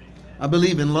much. I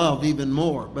believe in love even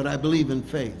more, but I believe in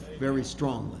faith very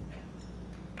strongly.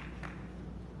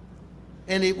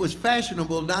 And it was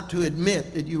fashionable not to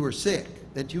admit that you were sick,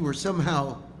 that you were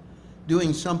somehow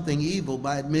doing something evil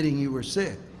by admitting you were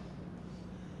sick.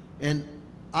 And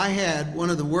I had one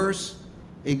of the worst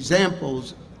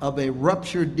examples of a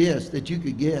ruptured disc that you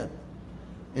could get.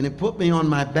 And it put me on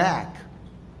my back.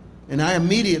 And I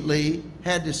immediately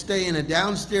had to stay in a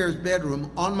downstairs bedroom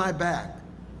on my back.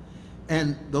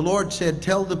 And the Lord said,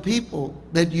 tell the people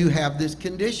that you have this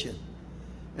condition.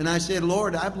 And I said,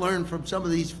 Lord, I've learned from some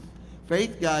of these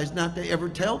faith guys not to ever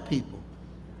tell people.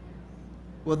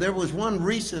 Well, there was one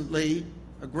recently,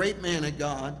 a great man of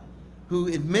God, who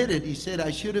admitted, he said, I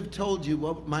should have told you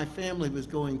what my family was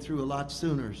going through a lot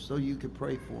sooner so you could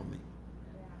pray for me.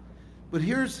 But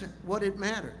here's what it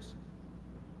matters.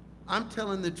 I'm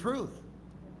telling the truth.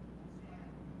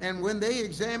 And when they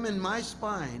examined my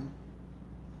spine,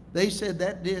 they said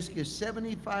that disc is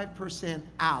 75%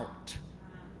 out.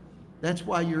 That's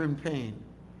why you're in pain.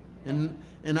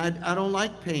 And I don't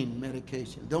like pain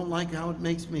medication. Don't like how it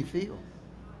makes me feel.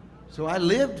 So I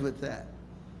lived with that.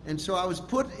 And so I was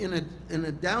put in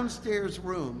a downstairs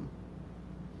room.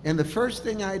 And the first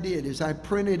thing I did is I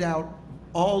printed out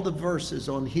all the verses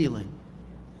on healing,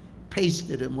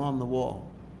 pasted them on the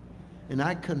wall. And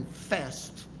I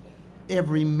confessed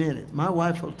every minute. My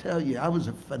wife will tell you, I was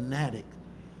a fanatic.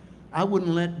 I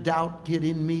wouldn't let doubt get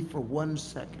in me for 1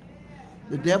 second.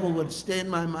 The devil would stand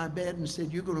by my bed and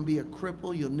said, you're going to be a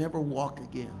cripple, you'll never walk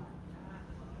again.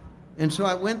 And so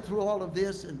I went through all of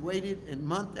this and waited, and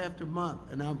month after month,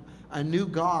 and I knew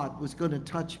God was going to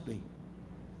touch me.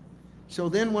 So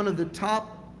then one of the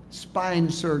top spine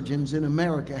surgeons in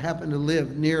America happened to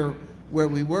live near where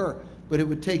we were, but it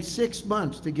would take 6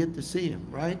 months to get to see him,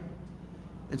 right?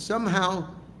 And somehow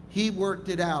he worked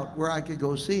it out where I could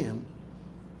go see him.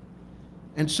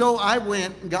 And so I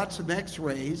went and got some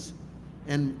x-rays,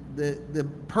 and the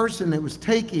person that was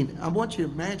taking, I want you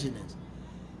to imagine this,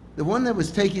 the one that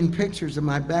was taking pictures of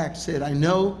my back said, I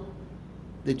know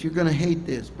that you're going to hate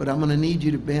this, but I'm going to need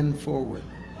you to bend forward.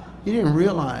 He didn't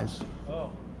realize.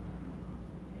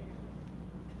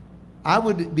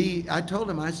 I told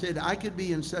him, I said, I could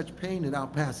be in such pain that I'll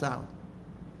pass out.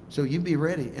 So you be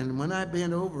ready. And when I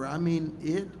bent over, I mean,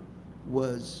 it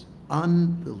was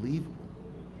unbelievable.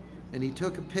 And he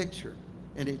took a picture,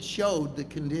 and it showed the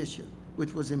condition,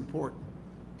 which was important.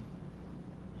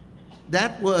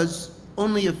 That was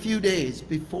only a few days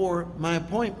before my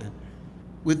appointment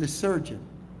with the surgeon.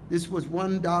 This was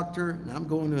one doctor, and I'm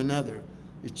going to another.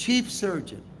 The chief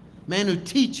surgeon, man who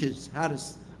teaches how to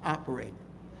operate.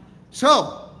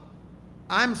 So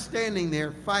I'm standing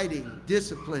there fighting,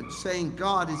 disciplined, saying,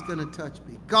 God is going to touch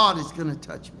me. God is going to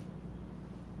touch me.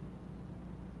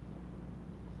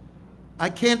 I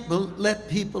can't let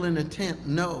people in a tent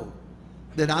know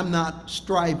that I'm not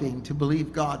striving to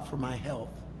believe God for my health.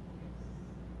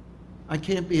 I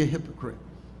can't be a hypocrite.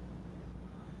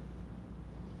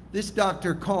 This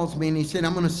doctor calls me and he said,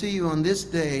 I'm going to see you on this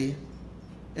day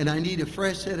and I need a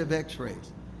fresh set of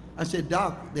x-rays. I said,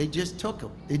 Doc, they just took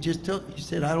them. He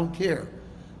said, I don't care.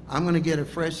 I'm going to get a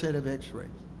fresh set of x-rays.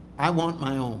 I want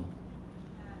my own.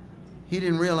 He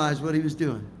didn't realize what he was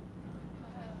doing.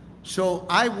 So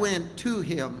I went to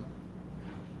him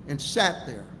and sat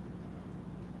there.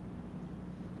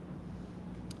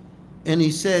 And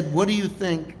he said, what do you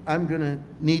think I'm going to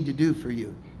need to do for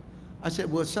you? I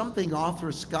said, well, something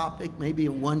arthroscopic, maybe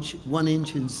a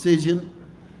one-inch incision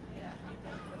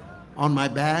on my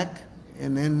back,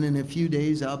 and then in a few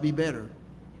days I'll be better.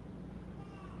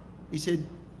 He said,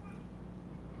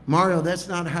 Mario, that's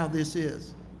not how this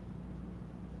is.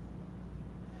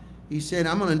 He said,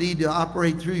 I'm going to need to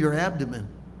operate through your abdomen.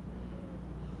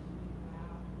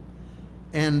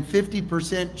 And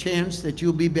 50% chance that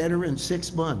you'll be better in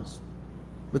 6 months.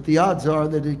 But the odds are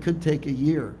that it could take a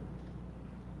year.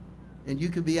 And you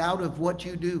could be out of what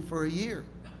you do for a year.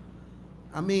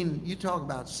 I mean, you talk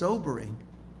about sobering.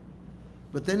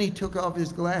 But then he took off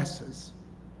his glasses.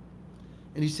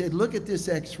 And he said, look at this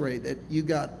x-ray that you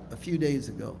got a few days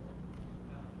ago.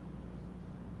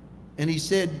 And he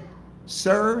said,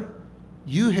 sir,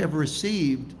 you have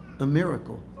received a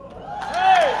miracle.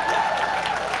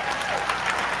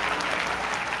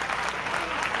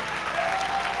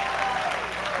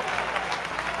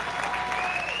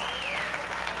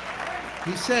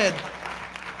 He said,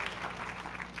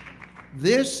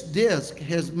 this disc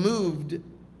has moved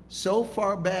so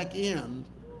far back in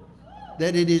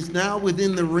that it is now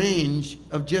within the range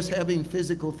of just having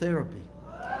physical therapy.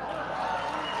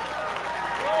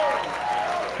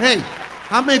 Hey,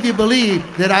 how many of you believe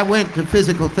that I went to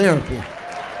physical therapy?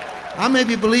 How many of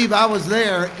you believe I was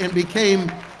there and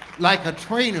became like a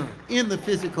trainer in the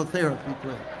physical therapy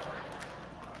place?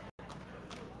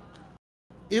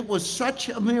 It was such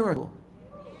a miracle.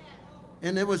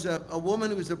 And there was a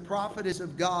woman who was a prophetess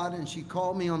of God, and she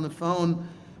called me on the phone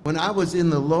when I was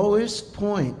in the lowest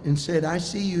point and said, I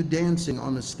see you dancing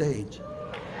on the stage.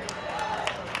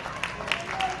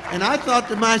 And I thought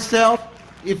to myself,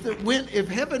 if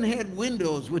heaven had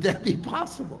windows, would that be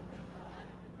possible?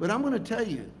 But I'm going to tell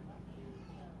you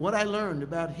what I learned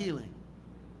about healing.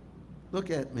 Look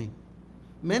at me.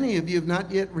 Many of you have not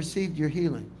yet received your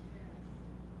healing.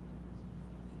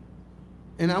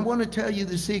 And I want to tell you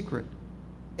the secret.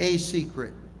 A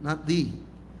secret, not the,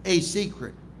 a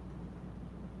secret.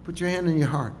 Put your hand in your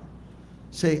heart.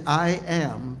 Say, I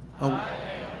am a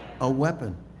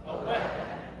weapon. A weapon.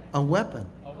 A weapon.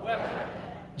 A weapon.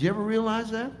 Do you ever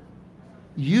realize that?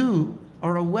 You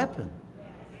are a weapon.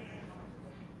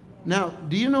 Now,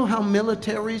 do you know how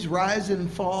militaries rise and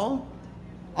fall?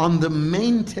 On the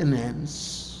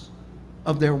maintenance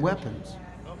of their weapons.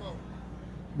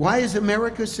 Why is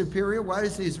America superior? Why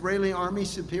is the Israeli army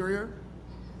superior?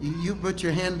 You put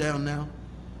your hand down now.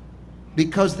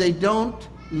 Because they don't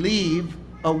leave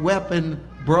a weapon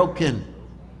broken.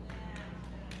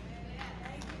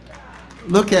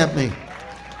 Look at me.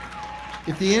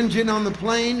 If the engine on the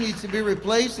plane needs to be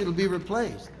replaced, it'll be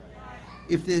replaced.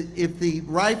 If the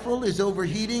rifle is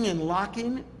overheating and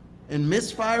locking and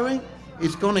misfiring,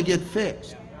 it's going to get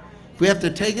fixed. If we have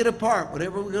to take it apart,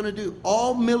 whatever we're going to do,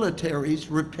 all militaries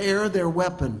repair their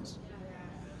weapons.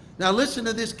 Now listen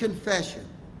to this confession.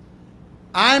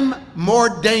 I'm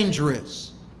more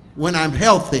dangerous when I'm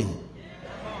healthy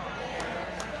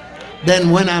than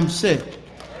when I'm sick.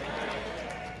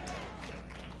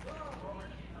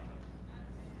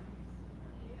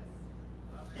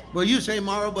 Well, you say,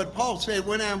 Mauro, but Paul said,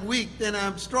 when I'm weak, then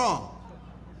I'm strong.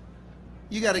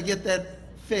 You got to get that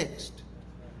fixed.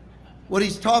 What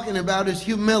he's talking about is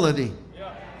humility.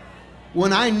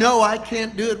 When I know I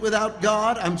can't do it without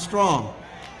God, I'm strong.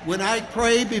 When I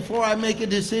pray before I make a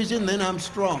decision, then I'm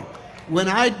strong. When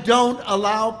I don't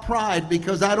allow pride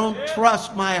because I don't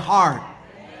trust my heart.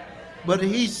 But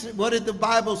what did the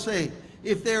Bible say?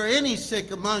 If there are any sick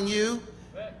among you,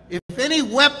 if any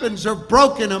weapons are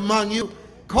broken among you,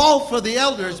 call for the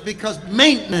elders because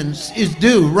maintenance is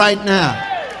due right now.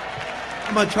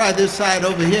 I'm going to try this side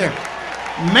over here.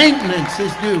 Maintenance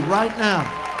is due right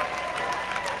now.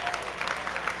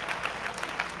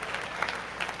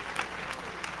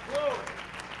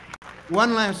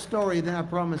 One last story, then I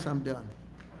promise I'm done.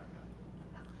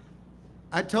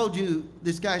 I told you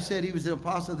this guy said he was an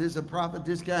apostle, this is a prophet,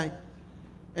 this guy.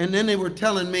 And then they were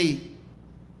telling me,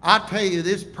 I'll tell you,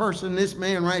 this person, this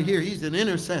man right here, he's an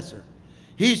intercessor.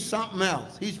 He's something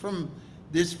else. He's from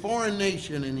this foreign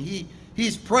nation, and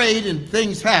he's prayed and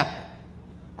things happen.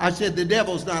 I said, the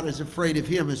devil's not as afraid of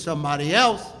him as somebody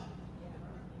else.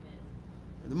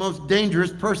 The most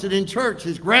dangerous person in church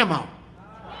is grandma.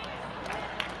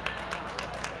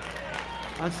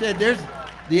 I said,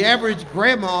 the average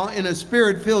grandma in a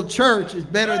spirit-filled church is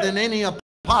better than any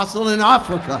apostle in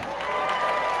Africa.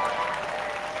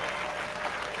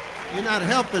 You're not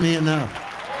helping me enough.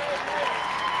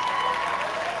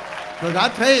 Because I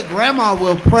tell you, grandma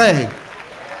will pray.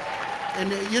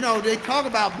 And you know, they talk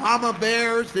about mama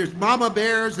bears. There's mama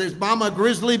bears, there's mama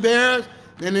grizzly bears,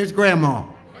 then there's grandma.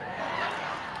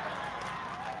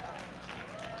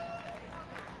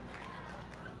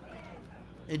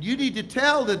 And you need to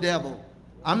tell the devil,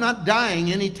 I'm not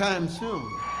dying anytime soon.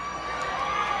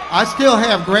 I still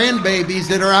have grandbabies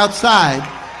that are outside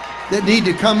that need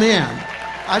to come in.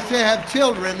 I still have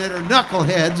children that are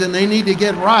knuckleheads and they need to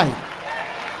get right.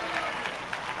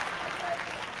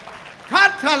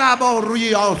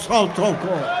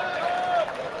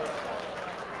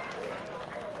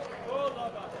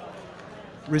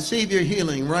 Receive your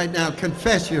healing right now.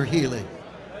 Confess your healing.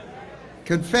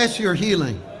 Confess your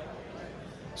healing.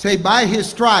 Say, by his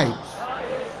stripes,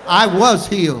 I was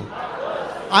healed.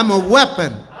 I'm a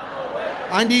weapon.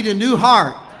 I need a new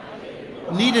heart.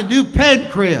 I need a new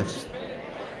pancreas.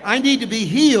 I need to be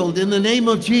healed in the name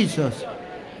of Jesus.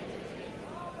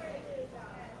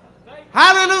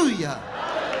 Hallelujah.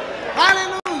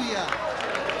 Hallelujah.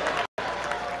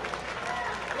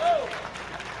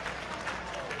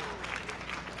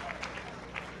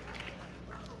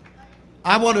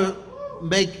 I want to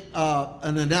make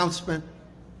an announcement.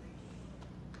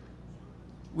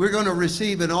 We're going to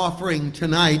receive an offering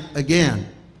tonight again.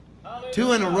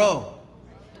 2 in a row.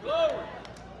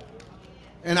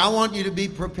 And I want you to be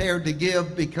prepared to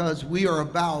give because we are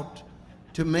about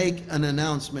to make an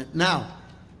announcement. Now,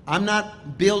 I'm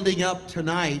not building up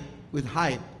tonight with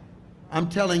hype. I'm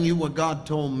telling you what God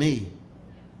told me.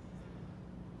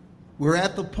 We're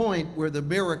at the point where the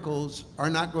miracles are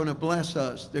not going to bless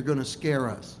us. They're going to scare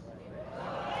us.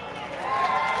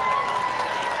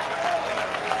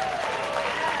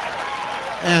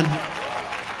 And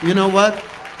you know what?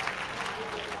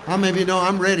 How many of you know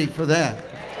I'm ready for that?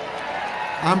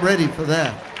 I'm ready for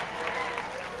that.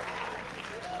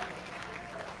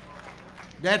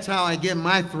 That's how I get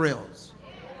my thrills.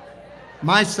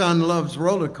 My son loves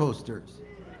roller coasters.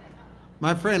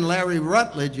 My friend Larry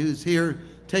Rutledge, who's here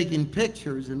taking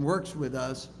pictures and works with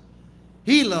us,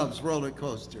 he loves roller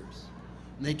coasters.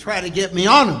 And they try to get me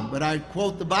on them, but I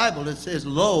quote the Bible that says,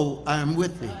 "Lo, I am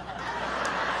with thee."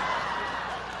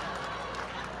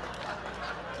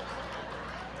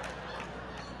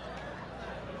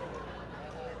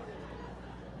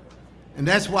 And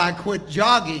that's why I quit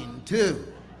jogging too.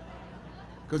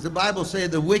 Because the Bible says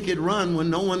the wicked run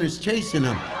when no one is chasing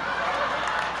them.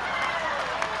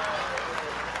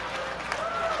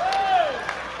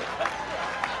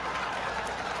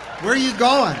 Where are you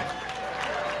going?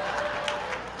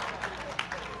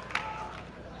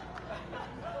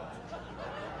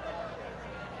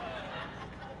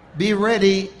 Be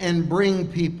ready and bring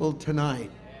people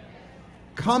tonight.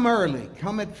 Come early.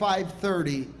 Come at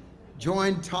 5:30.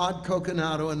 Join Todd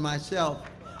Coconato and myself.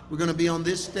 We're going to be on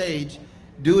this stage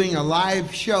doing a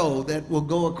live show that will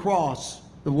go across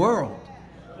the world.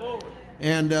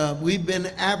 And we've been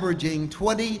averaging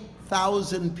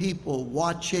 20,000 people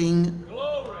watching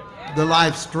the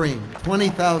live stream.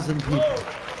 20,000 people.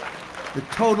 The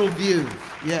total views,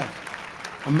 yes.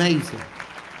 Amazing.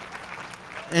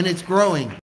 And it's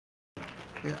growing.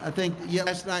 I think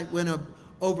last night went up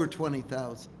over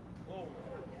 20,000.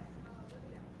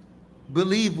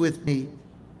 Believe with me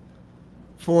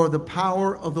for the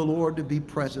power of the Lord to be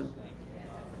present.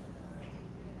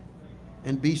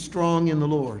 And be strong in the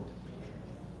Lord.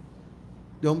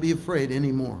 Don't be afraid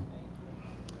anymore.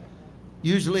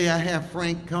 Usually I have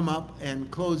Frank come up and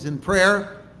close in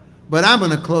prayer, but I'm going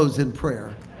to close in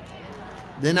prayer.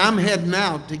 Then I'm heading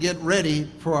out to get ready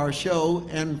for our show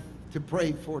and to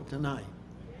pray for tonight.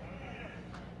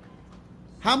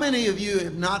 How many of you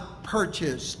have not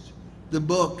purchased the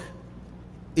book,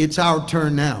 It's Our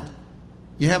Turn Now?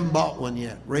 You haven't bought one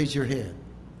yet. Raise your hand.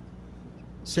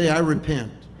 Say, I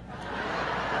repent.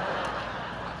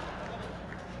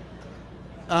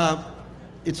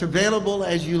 It's available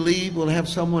as you leave. We'll have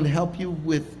someone help you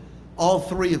with all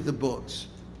three of the books.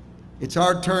 It's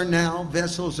Our Turn Now,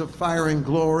 Vessels of Fire and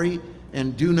Glory,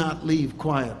 and Do Not Leave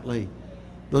Quietly.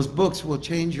 Those books will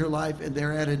change your life, and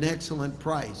they're at an excellent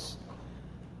price.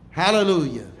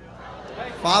 Hallelujah.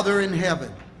 Father in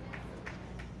heaven,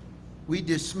 we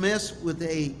dismiss with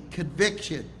a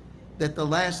conviction that the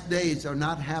last days are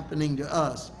not happening to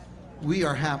us. We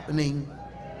are happening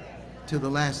to the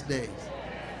last days.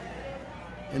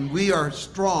 And we are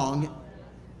strong,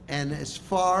 and as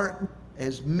far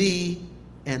as me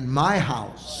and my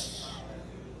house,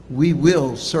 we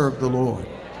will serve the Lord.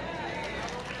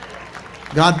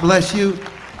 God bless you.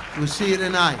 We'll see you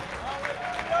tonight.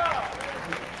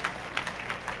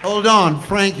 Hold on,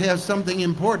 Frank has something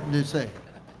important to say.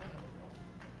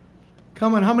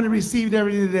 Come on, how many received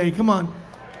everything today? Come on.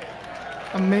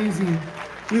 Amazing.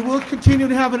 We will continue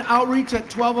to have an outreach at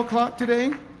 12 o'clock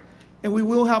today. And we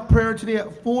will have prayer today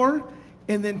at 4.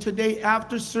 And then today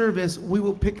after service, we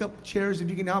will pick up chairs. If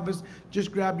you can help us,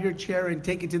 just grab your chair and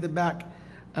take it to the back.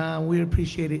 We'd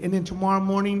appreciate it. And then tomorrow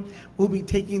morning, we'll be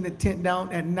taking the tent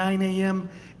down at 9 a.m.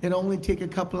 It'll only take a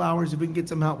couple hours. If we can get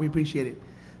some help, we appreciate it.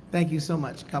 Thank you so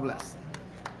much. God bless.